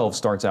 verse 12,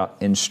 starts out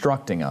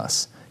instructing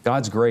us.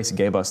 God's grace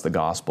gave us the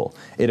gospel.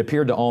 It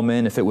appeared to all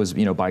men. If it was,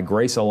 by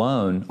grace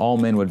alone, all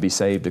men would be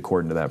saved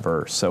according to that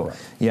verse. So, right.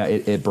 Yeah,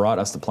 it brought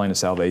us the plan of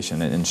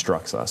salvation. It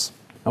instructs us.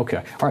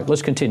 Okay. All right,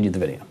 let's continue the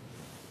video.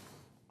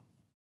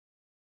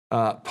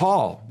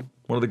 Paul,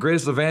 one of the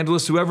greatest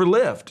evangelists who ever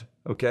lived,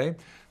 okay?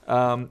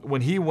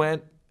 When he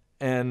went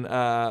and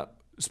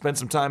spent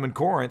some time in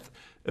Corinth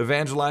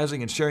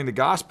evangelizing and sharing the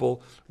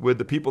gospel with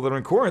the people that are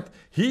in Corinth,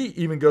 he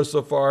even goes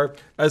so far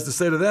as to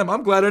say to them,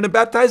 I'm glad I didn't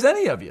baptize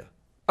any of you,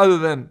 other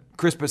than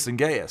Crispus and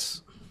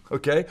Gaius,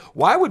 okay?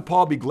 Why would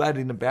Paul be glad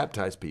he didn't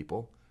baptize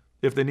people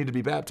if they need to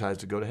be baptized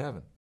to go to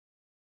heaven?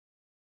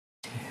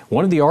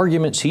 One of the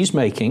arguments he's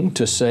making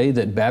to say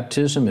that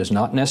baptism is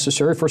not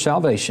necessary for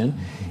salvation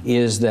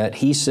is that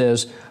he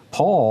says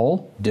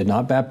Paul did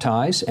not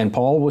baptize, and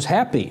Paul was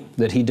happy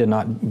that he did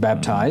not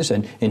baptize,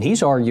 and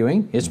he's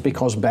arguing it's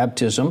because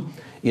baptism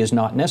is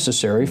not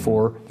necessary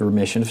for the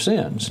remission of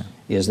sins.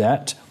 Is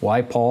that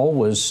why Paul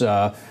was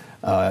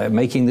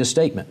making this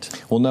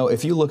statement? Well, no,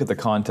 if you look at the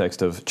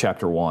context of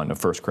chapter 1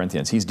 of 1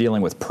 Corinthians, he's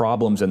dealing with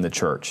problems in the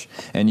church.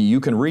 And you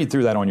can read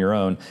through that on your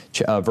own.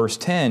 Verse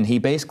 10, he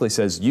basically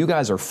says, you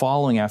guys are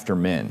following after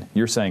men.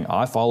 You're saying,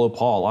 I follow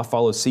Paul, I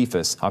follow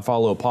Cephas, I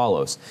follow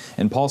Apollos.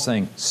 And Paul's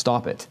saying,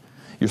 stop it.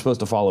 You're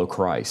supposed to follow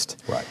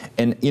Christ. Right.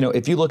 And,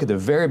 if you look at the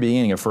very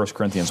beginning of 1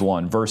 Corinthians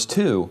 1, verse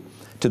 2,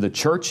 to the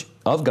church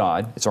of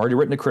God, it's already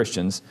written to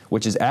Christians,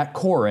 which is at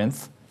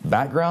Corinth.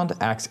 Background,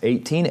 Acts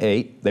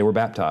 18:8, they were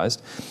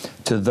baptized.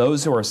 To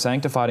those who are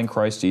sanctified in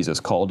Christ Jesus,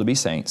 called to be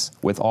saints,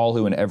 with all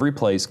who in every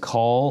place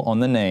call on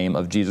the name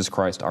of Jesus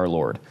Christ our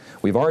Lord.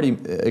 We've already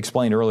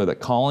explained earlier that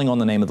calling on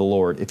the name of the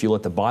Lord, if you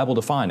let the Bible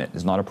define it,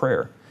 is not a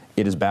prayer.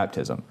 It is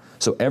baptism.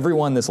 So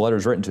everyone this letter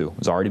is written to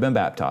has already been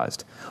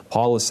baptized.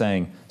 Paul is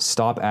saying,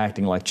 stop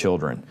acting like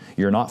children.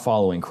 You're not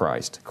following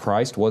Christ.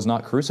 Christ was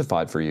not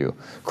crucified for you.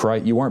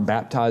 You weren't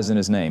baptized in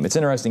His name. It's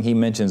interesting he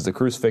mentions the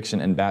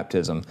crucifixion and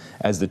baptism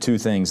as the two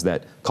things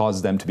that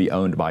cause them to be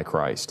owned by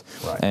Christ.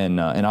 Right. And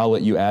I'll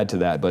let you add to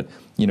that, but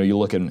you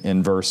look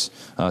in verse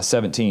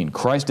 17.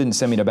 Christ didn't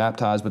send me to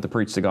baptize, but to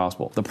preach the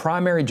gospel. The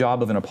primary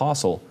job of an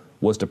apostle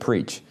was to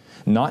preach,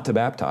 not to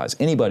baptize.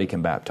 Anybody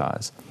can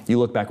baptize. You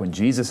look back when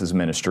Jesus'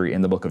 ministry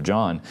in the book of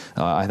John,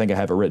 I think I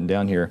have it written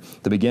down here,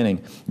 the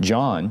beginning,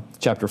 John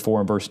chapter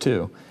 4 and verse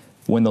 2.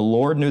 When the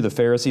Lord knew the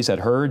Pharisees had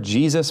heard,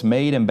 Jesus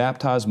made and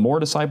baptized more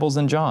disciples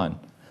than John,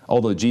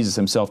 although Jesus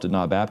Himself did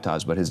not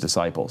baptize, but His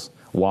disciples.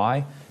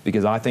 Why?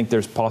 Because I think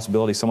there's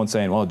possibility someone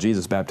saying, well,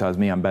 Jesus baptized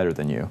me, I'm better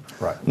than you.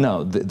 Right.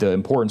 No, the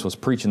importance was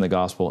preaching the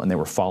gospel, and they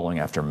were following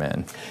after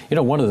men.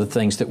 One of the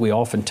things that we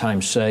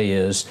oftentimes say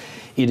is,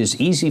 it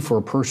is easy for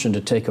a person to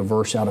take a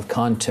verse out of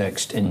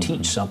context and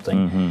teach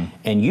something,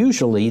 and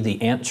usually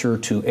the answer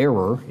to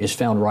error is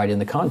found right in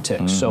the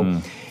context.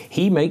 So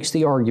he makes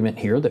the argument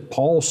here that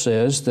Paul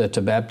says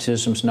that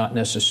baptism is not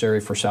necessary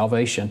for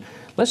salvation.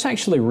 Let's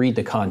actually read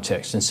the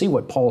context and see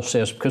what Paul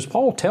says, because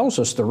Paul tells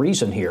us the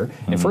reason here.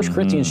 In 1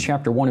 Corinthians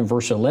chapter 1 and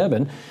verse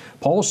 11,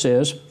 Paul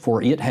says,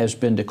 for it has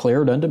been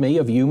declared unto me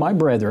of you, my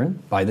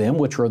brethren, by them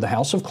which are of the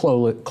house of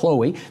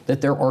Chloe, that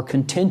there are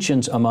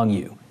contentions among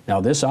you. Now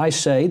this I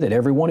say, that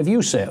every one of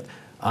you saith,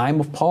 I am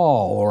of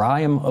Paul, or I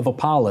am of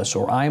Apollos,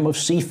 or I am of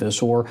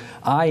Cephas, or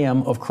I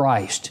am of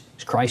Christ.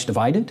 Is Christ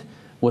divided?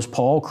 Was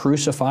Paul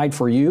crucified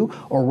for you,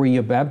 or were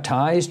you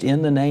baptized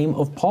in the name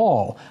of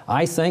Paul?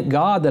 I thank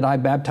God that I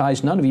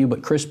baptized none of you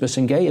but Crispus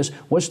and Gaius.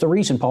 What's the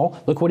reason,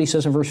 Paul? Look what he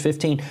says in verse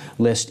 15,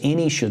 lest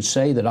any should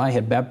say that I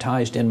had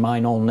baptized in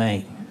mine own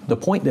name. The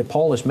point that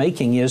Paul is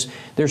making is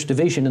there's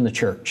division in the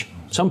church.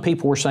 Some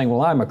people were saying,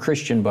 well, I'm a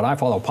Christian, but I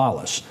follow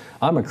Apollos.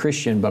 I'm a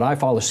Christian, but I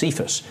follow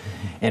Cephas.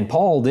 And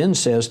Paul then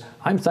says,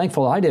 I'm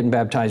thankful I didn't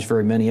baptize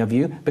very many of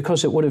you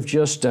because it would have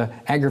just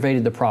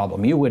aggravated the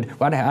problem.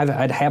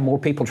 I'd have more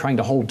people trying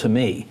to hold to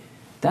me.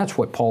 That's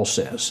what Paul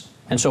says.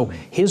 And so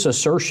his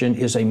assertion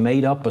is a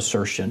made-up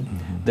assertion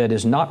that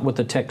is not what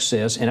the text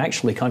says and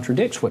actually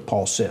contradicts what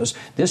Paul says.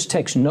 This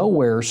text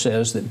nowhere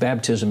says that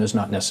baptism is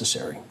not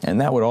necessary.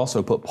 And that would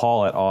also put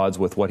Paul at odds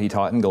with what he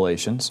taught in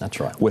Galatians. That's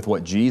right. With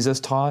what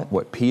Jesus taught,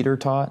 what Peter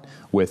taught.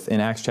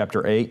 In Acts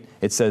chapter 8,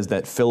 it says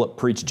that Philip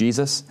preached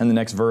Jesus. And the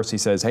next verse he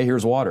says, hey,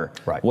 here's water.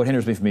 Right. What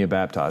hinders me from being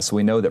baptized? So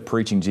we know that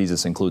preaching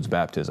Jesus includes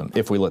baptism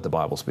if we let the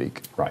Bible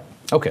speak. Right.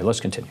 Okay,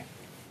 let's continue.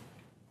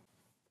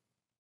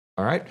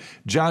 All right.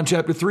 John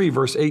chapter 3,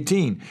 verse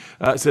 18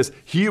 it says,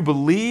 he who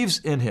believes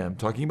in him,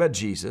 talking about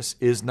Jesus,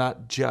 is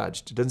not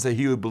judged. It doesn't say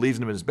he who believes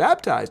in him and is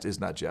baptized is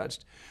not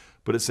judged,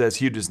 but it says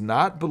he who does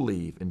not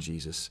believe in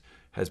Jesus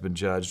has been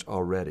judged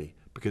already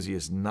because he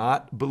has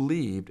not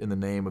believed in the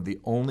name of the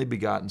only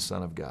begotten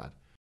Son of God.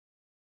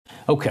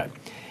 Okay.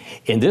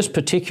 In this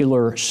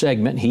particular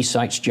segment, he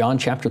cites John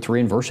chapter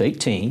 3 and verse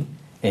 18,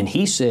 and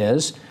he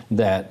says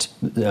that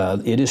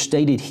it is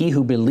stated he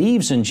who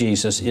believes in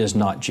Jesus is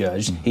not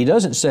judged. He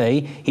doesn't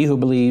say he who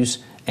believes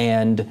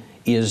and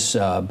is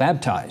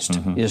baptized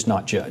is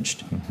not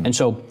judged. And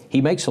so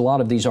he makes a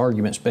lot of these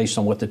arguments based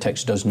on what the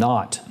text does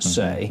not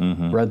say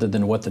rather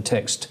than what the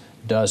text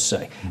does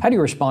say. How do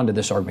you respond to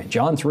this argument?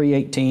 John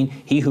 3:18,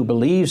 he who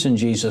believes in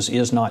Jesus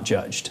is not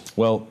judged.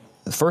 Well,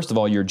 first of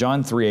all, your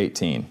John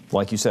 3:18,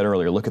 like you said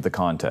earlier, look at the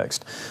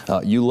context.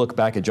 You look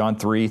back at John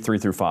 3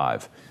 through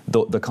 5.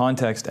 The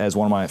context, as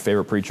one of my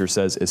favorite preachers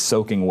says, is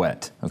soaking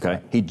wet. Okay,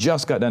 he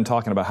just got done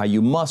talking about how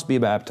you must be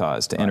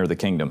baptized to enter the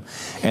kingdom,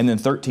 and then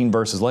 13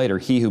 verses later,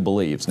 he who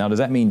believes. Now, does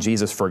that mean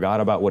Jesus forgot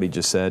about what he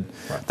just said?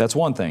 Right. That's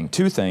one thing.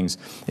 Two things.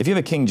 If you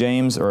have a King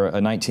James or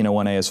a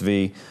 1901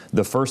 ASV,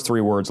 the first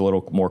three words are a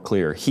little more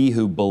clear. He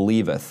who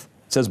believeth.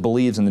 It says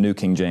believes in the New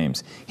King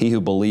James. He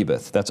who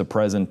believeth. That's a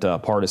present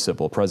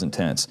participle, present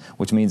tense,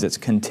 which means it's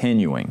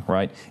continuing,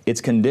 right? It's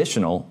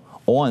conditional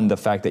on the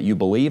fact that you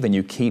believe and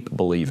you keep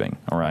believing,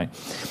 all right,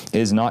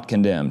 is not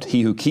condemned.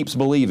 He who keeps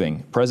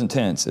believing, present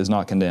tense, is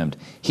not condemned.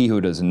 He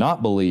who does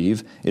not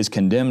believe is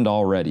condemned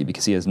already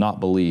because he has not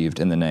believed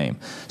in the name.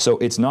 So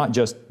it's not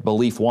just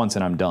belief once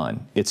and I'm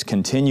done. It's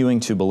continuing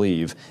to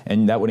believe,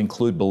 and that would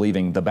include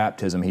believing the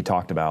baptism he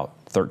talked about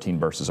 13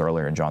 verses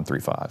earlier in John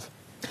 3:5.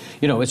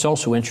 You know, it's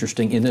also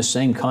interesting, in this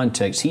same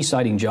context, he's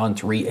citing John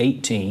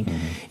 3:18.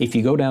 If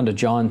you go down to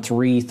John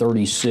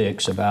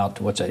 3:36, about,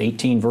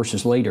 18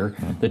 verses later,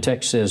 the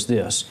text says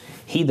this,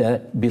 he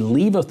that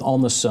believeth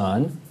on the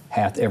Son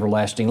hath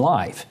everlasting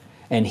life,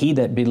 and he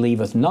that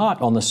believeth not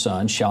on the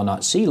Son shall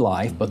not see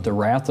life, but the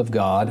wrath of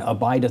God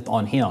abideth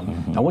on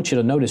him. I want you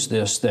to notice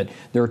this, that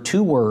there are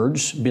two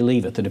words,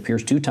 believeth, that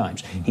appears two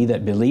times. He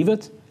that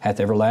believeth hath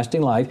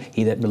everlasting life,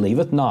 he that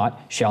believeth not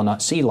shall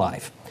not see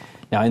life.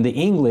 Now, in the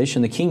English,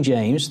 in the King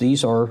James,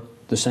 these are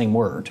the same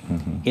word.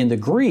 In the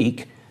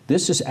Greek,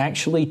 this is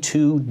actually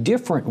two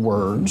different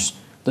words.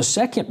 The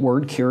second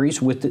word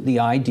carries with it the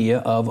idea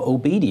of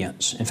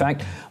obedience. In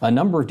fact, a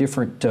number of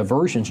different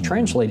versions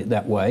translate it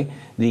that way.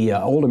 The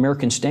Old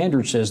American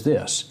Standard says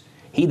this,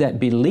 he that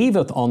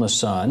believeth on the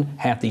Son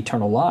hath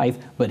eternal life,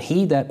 but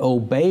he that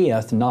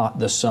obeyeth not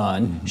the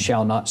Son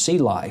shall not see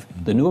life.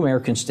 The New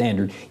American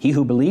Standard, he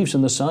who believes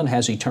in the Son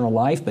has eternal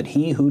life, but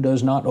he who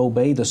does not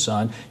obey the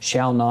Son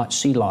shall not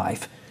see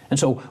life. And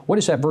so what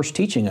is that verse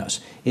teaching us?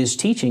 It's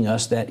teaching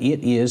us that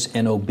it is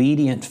an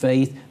obedient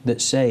faith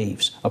that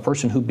saves. A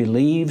person who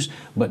believes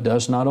but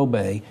does not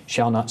obey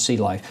shall not see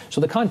life.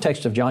 So the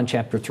context of John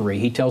chapter 3,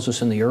 he tells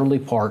us in the early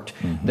part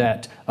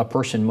that a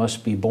person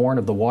must be born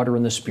of the water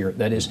and the Spirit.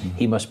 That is,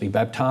 he must be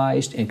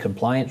baptized in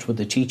compliance with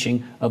the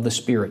teaching of the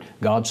Spirit.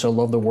 God so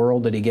loved the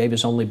world that He gave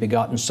His only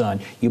begotten Son.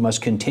 You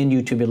must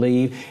continue to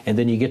believe. And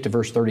then you get to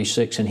verse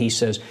 36 and he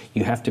says,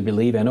 you have to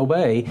believe and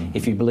obey.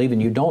 If you believe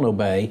and you don't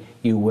obey,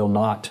 you will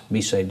not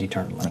be saved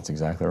eternally. That's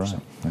exactly right.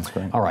 That's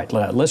great. All right,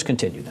 let's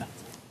continue then.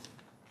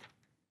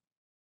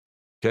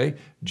 Okay,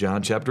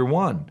 John chapter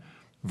 1,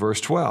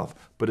 verse 12.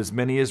 But as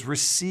many as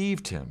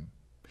received Him,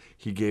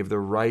 He gave the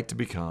right to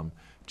become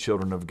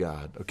children of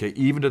God. Okay,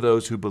 even to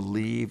those who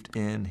believed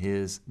in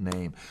His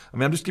name. I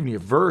mean, I'm just giving you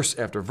verse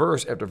after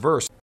verse after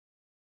verse.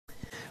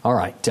 All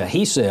right,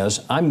 he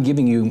says, I'm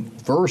giving you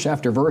verse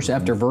after verse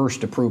after verse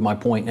to prove my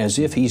point, as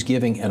if he's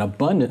giving an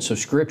abundance of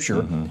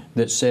Scripture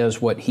that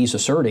says what he's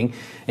asserting.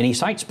 And he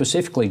cites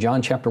specifically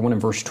John chapter 1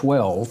 and verse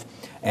 12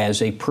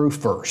 as a proof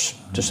verse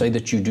to say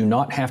that you do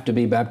not have to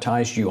be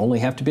baptized, you only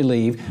have to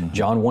believe.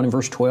 John 1 and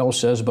verse 12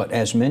 says, but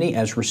as many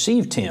as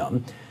received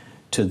Him,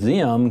 To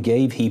them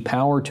gave He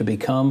power to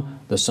become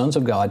the sons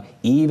of God,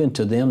 even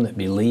to them that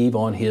believe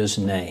on His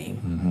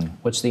name.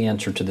 What's the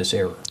answer to this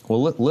error?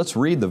 Well, let's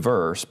read the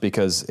verse,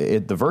 because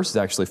the verse is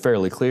actually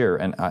fairly clear,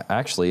 and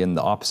actually in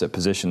the opposite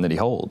position that he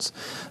holds.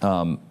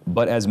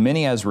 But as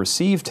many as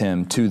received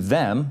Him, to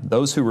them,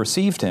 those who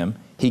received Him,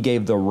 He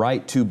gave the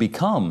right to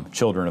become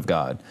children of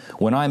God.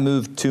 When I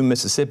moved to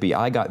Mississippi,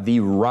 I got the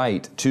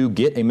right to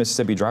get a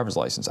Mississippi driver's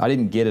license. I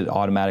didn't get it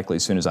automatically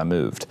as soon as I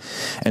moved.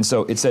 And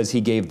so it says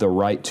He gave the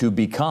right to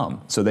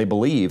become. So they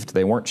believed,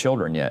 they weren't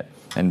children yet.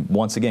 And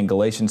once again,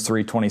 Galatians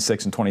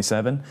 3:26 and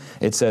 27,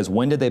 it says,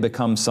 when did they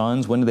become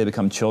sons? When did they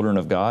become children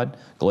of God?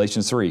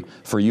 Galatians 3,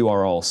 for you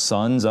are all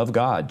sons of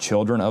God,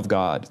 children of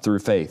God, through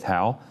faith.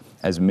 How?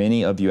 As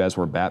many of you as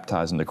were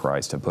baptized into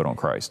Christ have put on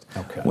Christ.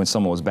 Okay. When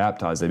someone was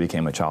baptized, they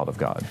became a child of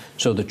God.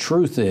 So the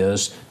truth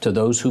is, to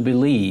those who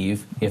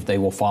believe, if they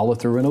will follow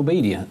through in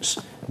obedience,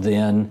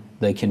 then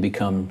they can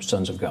become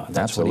sons of God.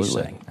 That's Absolutely. what he's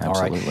saying.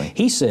 Absolutely. All right.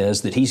 He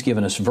says that he's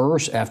given us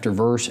verse after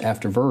verse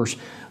after verse,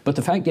 but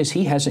the fact is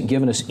he hasn't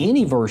given us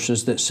any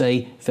verses that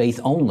say faith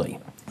only.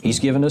 He's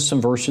given us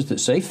some verses that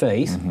say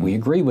faith. We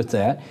agree with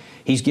that.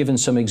 He's given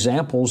some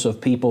examples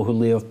of people who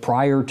lived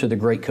prior to the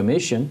Great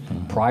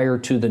Commission, prior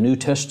to the New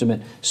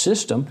Testament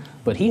system,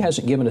 but he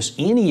hasn't given us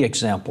any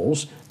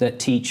examples that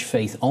teach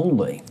faith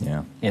only.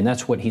 Yeah. And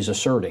that's what he's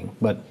asserting,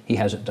 but he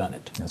hasn't done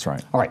it. That's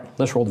right. All right,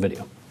 let's roll the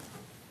video.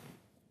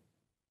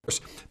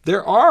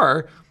 There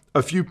are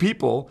a few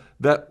people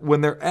that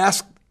when they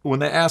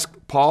ask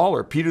Paul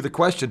or Peter the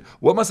question,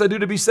 what must I do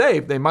to be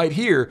saved? They might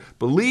hear,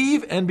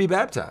 believe and be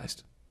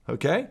baptized.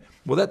 Okay?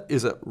 Well, that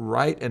is a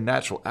right and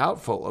natural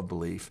outflow of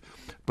belief.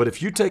 But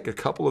if you take a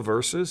couple of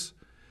verses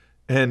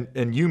and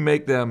you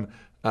make them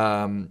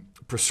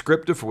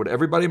prescriptive for what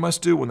everybody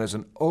must do, when there's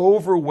an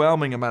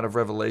overwhelming amount of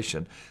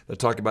revelation that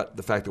talk about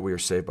the fact that we are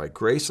saved by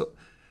grace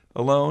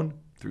alone,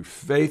 through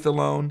faith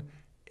alone,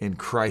 in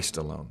Christ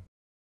alone.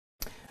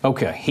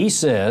 Okay, he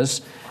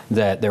says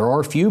that there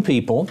are few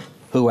people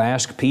who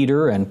ask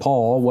Peter and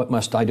Paul, what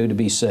must I do to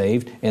be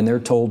saved? And they're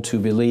told to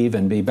believe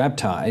and be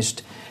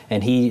baptized.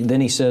 And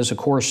then he says, of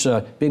course,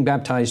 being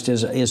baptized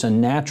is a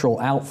natural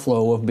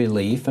outflow of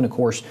belief. And of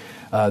course,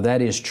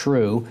 that is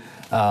true.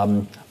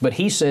 But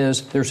he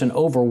says there's an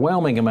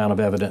overwhelming amount of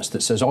evidence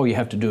that says all you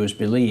have to do is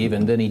believe.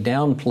 And then he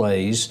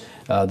downplays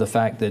the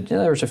fact that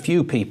there's a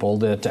few people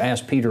that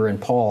asked Peter and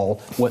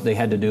Paul what they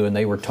had to do, and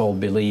they were told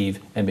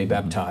believe and be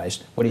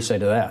baptized. What do you say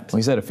to that? Well,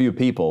 he said a few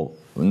people.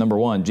 Number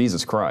one,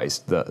 Jesus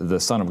Christ, the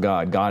Son of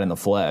God, God in the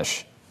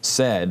flesh,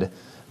 said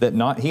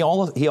that he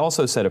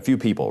also said a few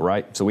people,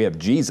 right? So we have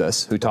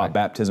Jesus, who taught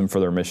baptism for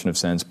the remission of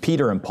sins,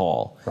 Peter and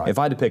Paul. Right. If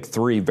I had to pick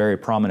three very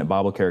prominent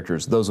Bible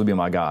characters, those would be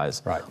my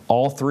guys. Right.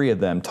 All three of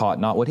them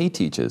taught not what he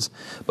teaches,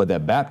 but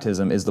that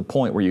baptism is the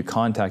point where you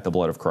contact the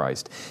blood of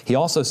Christ. He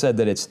also said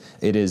that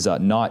it is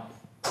not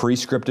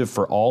prescriptive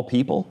for all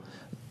people.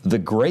 The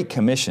Great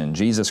Commission,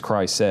 Jesus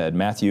Christ said,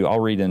 Matthew,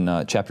 I'll read in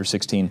chapter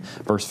 16,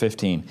 verse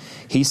 15.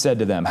 He said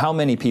to them, how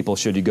many people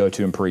should you go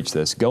to and preach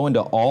this? Go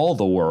into all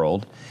the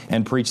world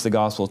and preach the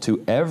gospel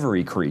to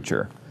every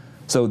creature.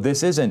 So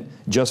this isn't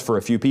just for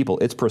a few people.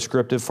 It's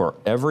prescriptive for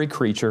every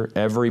creature,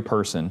 every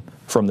person,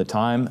 from the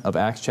time of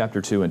Acts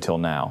chapter 2 until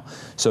now.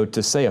 So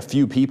to say a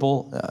few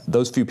people,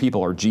 those few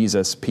people are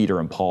Jesus, Peter,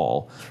 and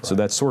Paul. Right. So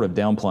that's sort of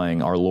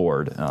downplaying our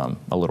Lord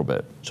a little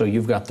bit. So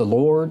you've got the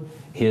Lord,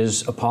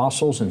 His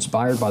apostles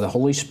inspired by the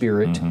Holy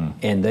Spirit,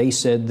 and they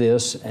said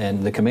this,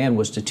 and the command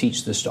was to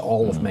teach this to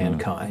all of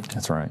mankind.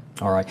 That's right.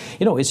 All right.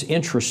 You know, it's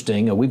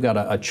interesting. We've got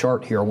a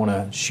chart here I want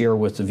to share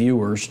with the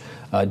viewers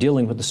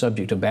dealing with the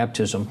subject of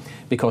baptism,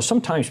 because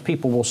sometimes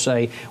people will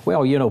say,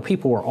 well, you know,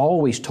 people are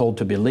always told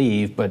to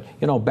believe, but,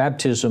 you know,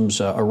 baptism's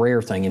a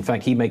rare thing. In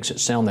fact, he makes it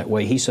sound that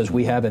way. He says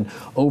we have an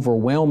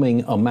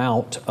overwhelming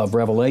amount of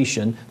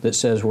revelation that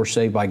says we're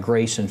saved by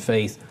grace and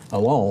faith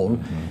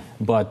alone.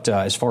 But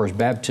as far as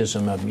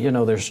baptism, you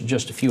know, there's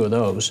just a few of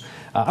those.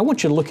 I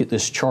want you to look at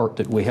this chart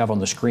that we have on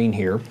the screen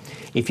here.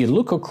 If you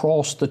look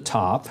across the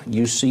top,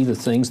 you see the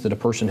things that a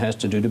person has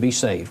to do to be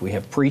saved. We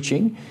have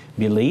preaching,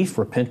 belief,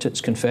 repentance,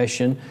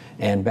 confession,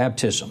 and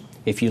baptism.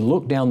 If you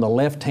look down the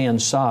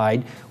left-hand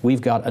side,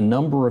 we've got a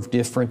number of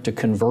different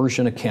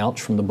conversion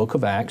accounts from the book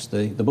of Acts.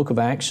 The book of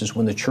Acts is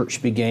when the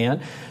church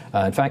began.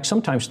 In fact,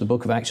 sometimes the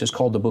book of Acts is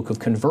called the book of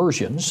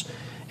conversions.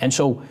 And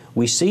so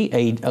we see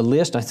a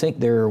list. I think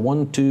there are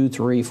 1, 2,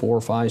 3,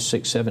 4, 5,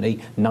 6, 7,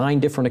 8, 9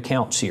 different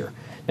accounts here.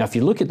 Now, if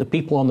you look at the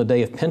people on the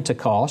day of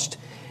Pentecost,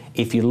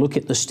 if you look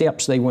at the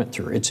steps they went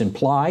through, it's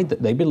implied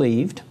that they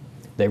believed,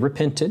 they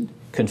repented,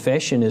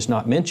 confession is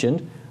not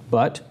mentioned,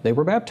 but they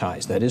were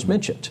baptized. That is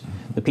mentioned.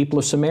 The people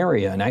of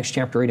Samaria in Acts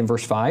chapter 8 and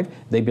verse 5,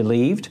 they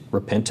believed,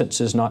 repentance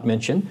is not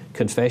mentioned,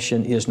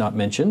 confession is not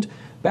mentioned,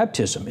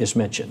 baptism is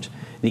mentioned.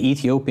 The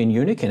Ethiopian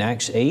eunuch in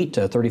Acts 8,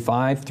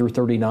 35 through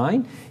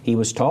 39, he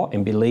was taught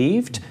and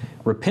believed.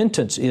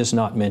 Repentance is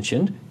not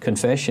mentioned,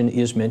 confession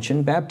is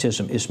mentioned,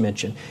 baptism is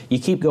mentioned. You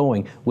keep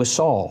going with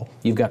Saul.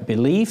 You've got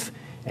belief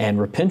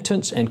and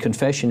repentance and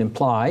confession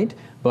implied,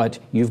 But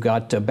you've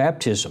got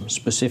baptism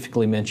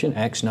specifically mentioned,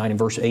 Acts 9 and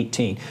verse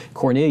 18.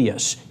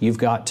 Cornelius, you've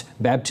got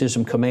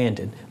baptism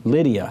commanded.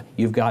 Lydia,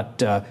 you've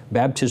got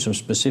baptism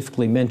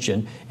specifically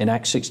mentioned in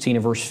Acts 16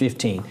 and verse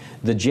 15.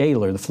 The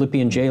jailer, the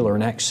Philippian jailer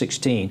in Acts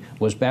 16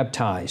 was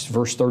baptized,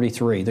 verse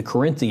 33. The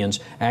Corinthians,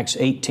 Acts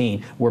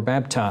 18, were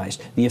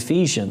baptized. The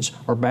Ephesians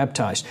are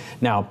baptized.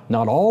 Now,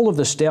 not all of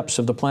the steps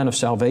of the plan of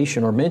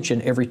salvation are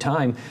mentioned every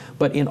time,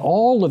 but in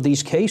all of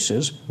these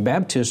cases,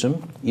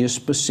 baptism is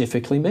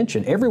specifically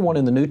mentioned. Everyone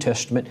in the New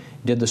Testament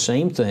did the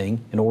same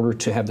thing in order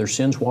to have their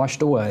sins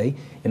washed away,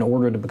 in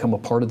order to become a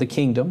part of the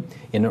kingdom,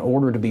 in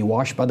order to be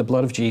washed by the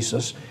blood of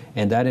Jesus,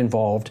 and that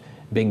involved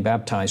being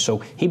baptized. So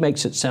he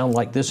makes it sound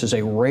like this is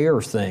a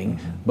rare thing,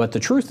 but the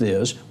truth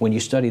is, when you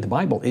study the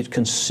Bible, it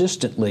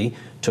consistently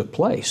took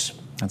place.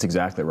 That's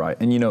exactly right.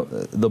 And you know,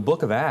 the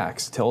book of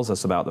Acts tells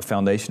us about the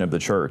foundation of the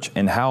church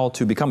and how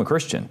to become a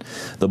Christian.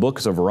 The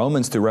books of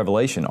Romans through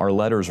Revelation are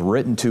letters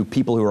written to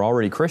people who are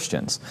already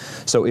Christians.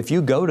 So if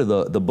you go to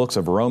the books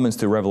of Romans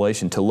through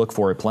Revelation to look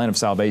for a plan of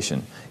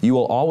salvation, you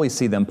will always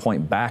see them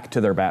point back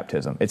to their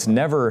baptism. It's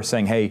never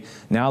saying, hey,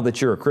 now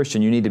that you're a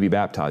Christian, you need to be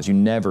baptized. You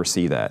never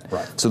see that.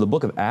 Right. So the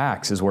book of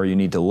Acts is where you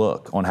need to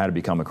look on how to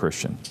become a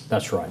Christian.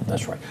 That's right.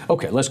 That's right.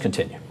 Okay, let's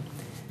continue.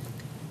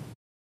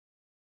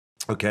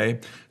 Okay,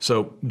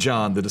 so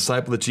John, the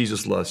disciple that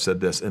Jesus loved, said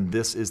this, and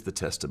this is the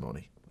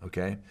testimony,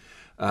 okay?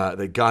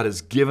 That God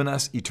has given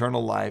us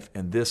eternal life,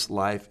 and this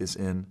life is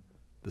in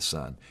the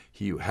Son.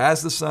 He who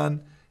has the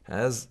Son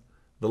has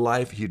the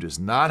life. He who does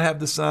not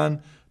have the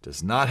Son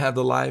does not have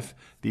the life.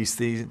 These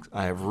things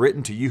I have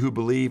written to you who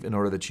believe in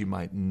order that you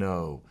might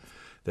know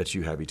that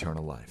you have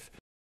eternal life.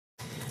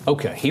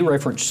 Okay, he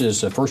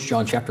references 1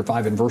 John chapter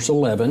 5 and verse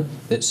 11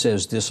 that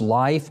says this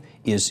life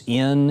is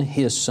in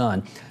His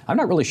Son. I'm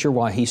not really sure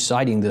why he's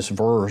citing this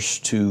verse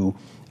to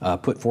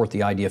put forth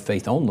the idea of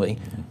faith only,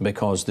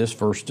 because this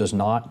verse does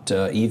not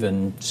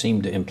even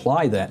seem to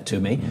imply that to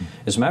me.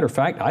 As a matter of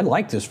fact, I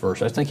like this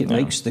verse. I think it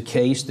makes the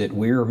case that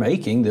we're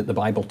making, that the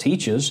Bible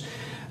teaches,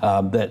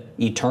 that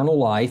eternal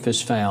life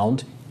is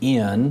found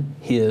in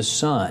His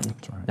Son.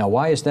 Right. Now,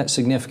 why is that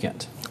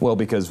significant? Well,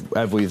 because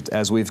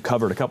as we've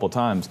covered a couple of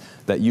times,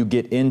 that you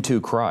get into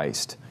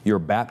Christ. You're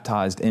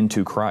baptized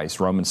into Christ,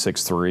 Romans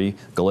 6:3,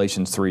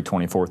 Galatians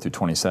 3:24 through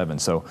 27.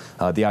 So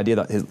the idea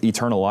that His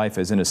eternal life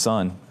is in His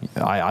Son,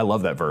 I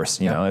love that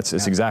verse. You know, it's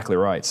exactly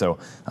right. So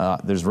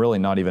there's really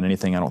not even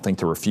anything, I don't think,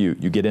 to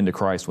refute. You get into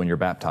Christ when you're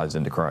baptized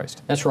into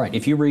Christ. That's right.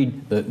 If you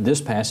read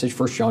this passage,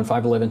 1 John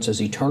 5:11 says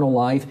eternal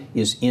life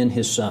is in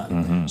His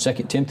Son. 2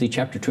 Timothy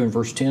chapter 2 and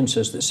verse 10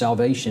 says that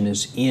salvation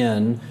is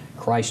in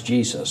Christ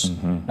Jesus.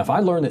 Now, if I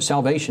learn that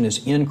salvation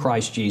is in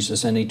Christ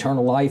Jesus and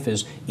eternal life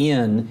is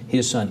in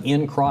His Son,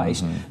 in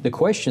Christ, the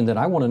question that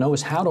I want to know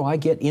is, how do I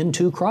get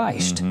into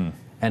Christ?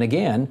 And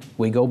again,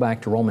 we go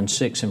back to Romans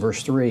 6 and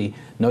verse 3,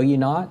 know ye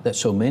not that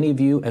so many of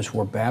you as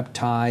were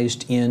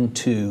baptized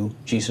into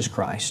Jesus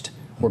Christ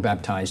were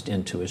baptized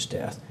into His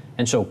death?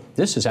 And so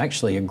this is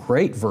actually a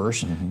great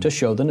verse to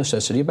show the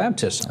necessity of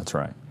baptism. That's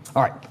right.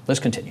 All right, let's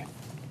continue.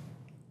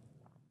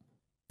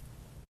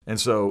 And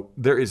so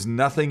there is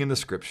nothing in the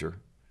Scripture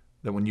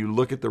that when you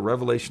look at the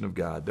revelation of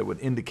God that would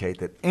indicate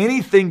that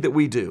anything that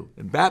we do,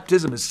 and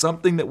baptism is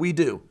something that we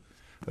do,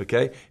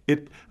 okay,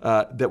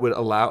 that would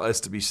allow us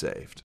to be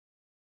saved.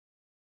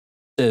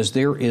 Says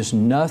there is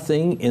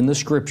nothing in the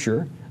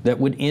Scripture that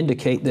would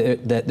indicate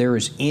that there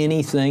is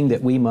anything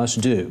that we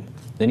must do.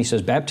 Then he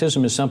says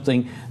baptism is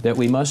something that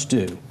we must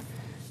do.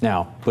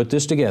 Now, put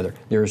this together.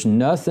 There's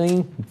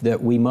nothing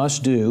that we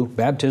must do.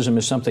 Baptism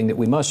is something that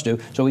we must do.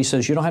 So he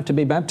says you don't have to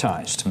be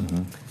baptized.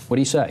 What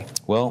do you say?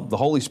 Well, the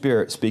Holy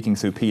Spirit speaking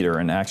through Peter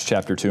in Acts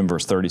chapter 2 and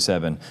verse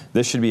 37,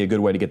 this should be a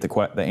good way to get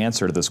the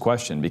answer to this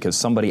question, because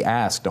somebody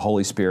asked a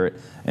Holy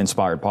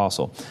Spirit-inspired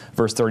apostle.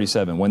 Verse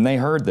 37, when they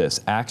heard this,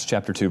 Acts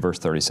chapter 2 verse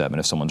 37,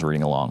 if someone's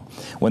reading along.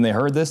 When they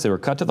heard this, they were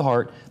cut to the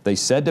heart. They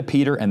said to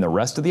Peter and the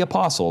rest of the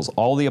apostles,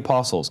 all the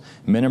apostles,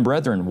 men and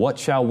brethren, what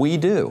shall we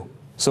do?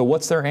 So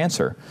what's their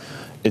answer?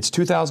 It's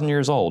 2,000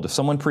 years old. If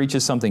someone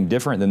preaches something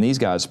different than these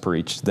guys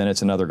preached, then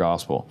it's another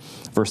gospel.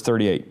 Verse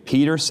 38,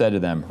 Peter said to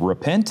them,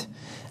 repent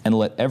and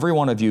let every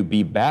one of you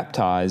be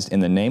baptized in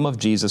the name of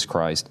Jesus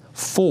Christ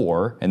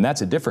for, and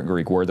that's a different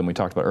Greek word than we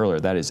talked about earlier,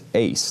 that is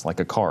ace,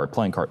 like a card,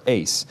 playing card,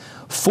 ace,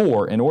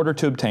 for, in order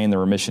to obtain the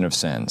remission of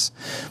sins.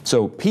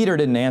 So Peter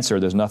didn't answer,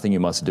 there's nothing you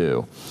must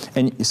do.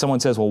 And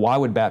someone says, well, why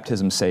would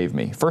baptism save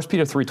me? 1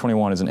 Peter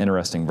 3:21 is an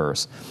interesting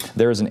verse.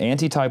 There is an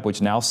antitype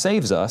which now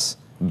saves us,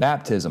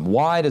 baptism.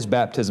 Why does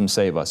baptism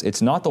save us?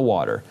 It's not the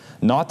water,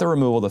 not the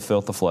removal of the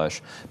filth of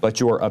flesh, but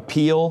your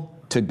appeal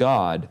to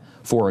God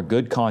for a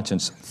good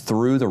conscience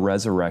through the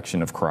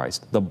resurrection of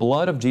Christ. The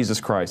blood of Jesus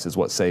Christ is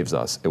what saves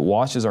us. It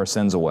washes our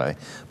sins away,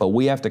 but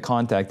we have to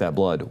contact that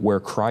blood where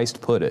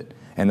Christ put it,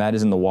 and that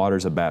is in the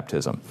waters of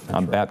baptism.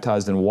 I'm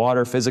baptized in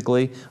water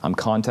physically, I'm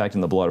contacting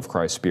the blood of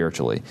Christ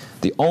spiritually.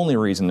 The only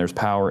reason there's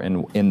power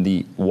in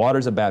the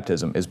waters of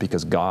baptism is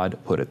because God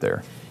put it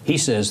there. He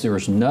says there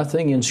is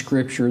nothing in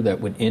Scripture that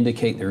would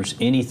indicate there's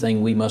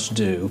anything we must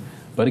do,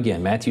 But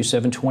again, Matthew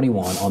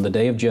 7:21, on the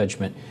day of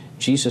judgment,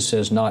 Jesus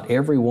says, "Not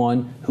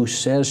everyone who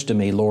says to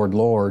me, Lord,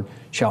 Lord,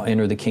 shall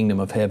enter the kingdom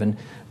of heaven,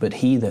 but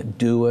he that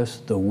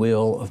doeth the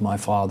will of my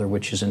Father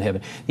which is in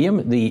heaven."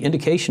 The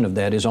indication of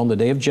that is on the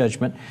day of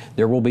judgment,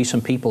 there will be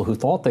some people who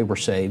thought they were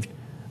saved,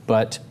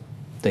 but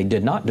they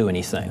did not do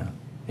anything. Yeah.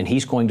 And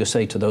He's going to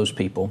say to those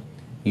people,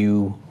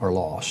 "You are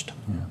lost."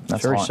 Yeah.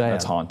 That's very sad.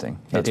 That's haunting.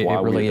 That's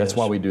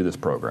why we do this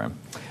program.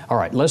 All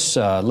right, let's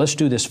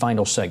do this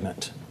final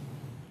segment.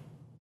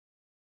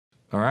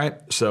 All right.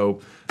 So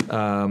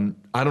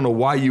I don't know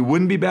why you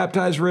wouldn't be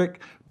baptized,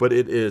 Rick, but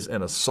it is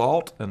an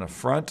assault, an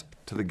affront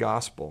to the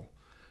gospel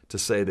to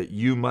say that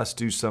you must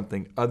do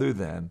something other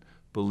than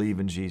believe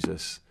in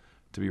Jesus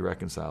to be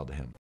reconciled to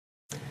Him.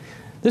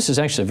 This is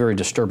actually a very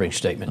disturbing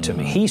statement to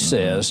me. He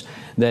says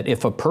that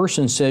if a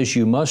person says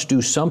you must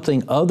do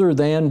something other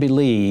than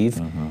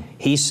believe,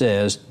 he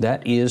says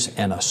that is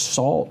an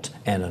assault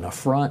and an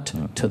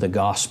affront to the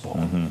gospel.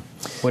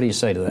 What do you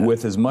say to that?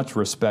 With as much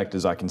respect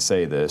as I can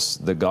say this,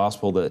 the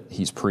gospel that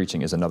he's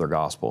preaching is another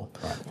gospel.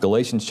 Right.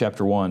 Galatians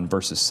chapter 1,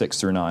 verses 6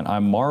 through 9. "I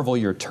marvel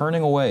you're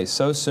turning away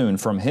so soon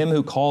from Him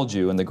who called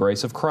you in the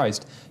grace of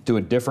Christ to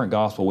a different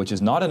gospel, which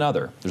is not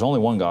another." There's only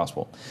one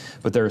gospel.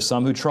 "But there are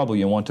some who trouble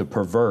you and want to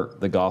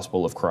pervert the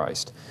gospel of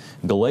Christ."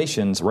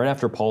 Galatians, right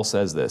after Paul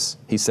says this,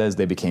 he says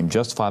they became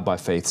justified by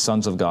faith,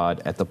 sons of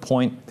God, at the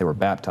point they were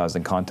baptized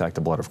in contact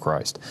the blood of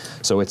Christ.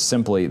 So it's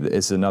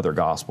another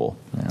gospel.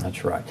 Yeah.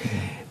 That's right.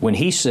 When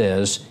he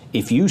says,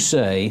 if you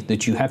say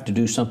that you have to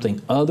do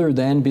something other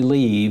than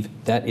believe,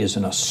 that is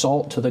an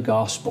assault to the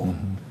gospel.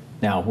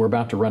 Now, we're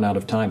about to run out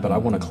of time, but I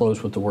want to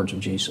close with the words of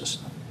Jesus.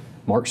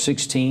 Mark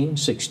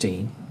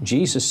 16:16,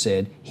 Jesus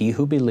said, "He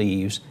who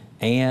believes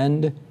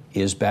and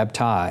is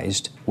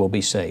baptized will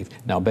be saved."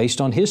 Now, based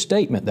on his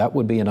statement, that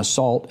would be an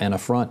assault and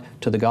affront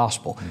to the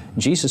gospel.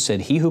 Jesus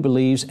said, "He who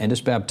believes and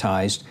is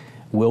baptized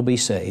will be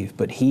saved,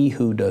 but he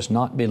who does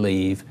not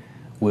believe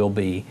will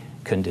be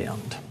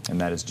condemned."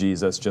 And that is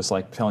Jesus, just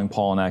like telling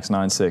Paul in Acts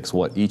 9:6,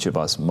 what each of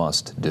us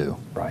must do.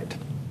 Right.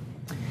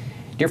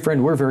 Dear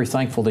friend, we're very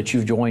thankful that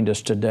you've joined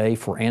us today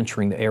for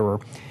Answering the Error.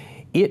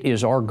 It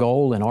is our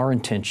goal and our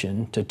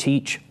intention to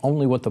teach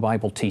only what the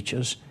Bible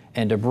teaches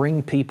and to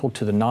bring people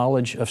to the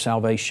knowledge of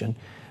salvation.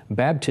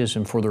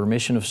 Baptism for the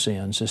remission of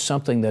sins is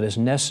something that is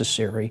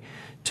necessary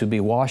to be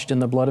washed in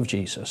the blood of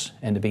Jesus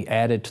and to be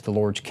added to the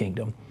Lord's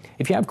kingdom.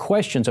 If you have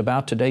questions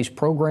about today's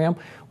program,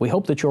 we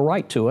hope that you'll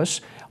write to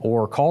us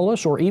or call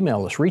us or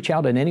email us. Reach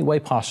out in any way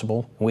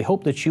possible. We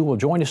hope that you will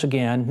join us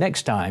again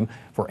next time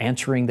for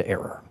Answering the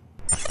Error.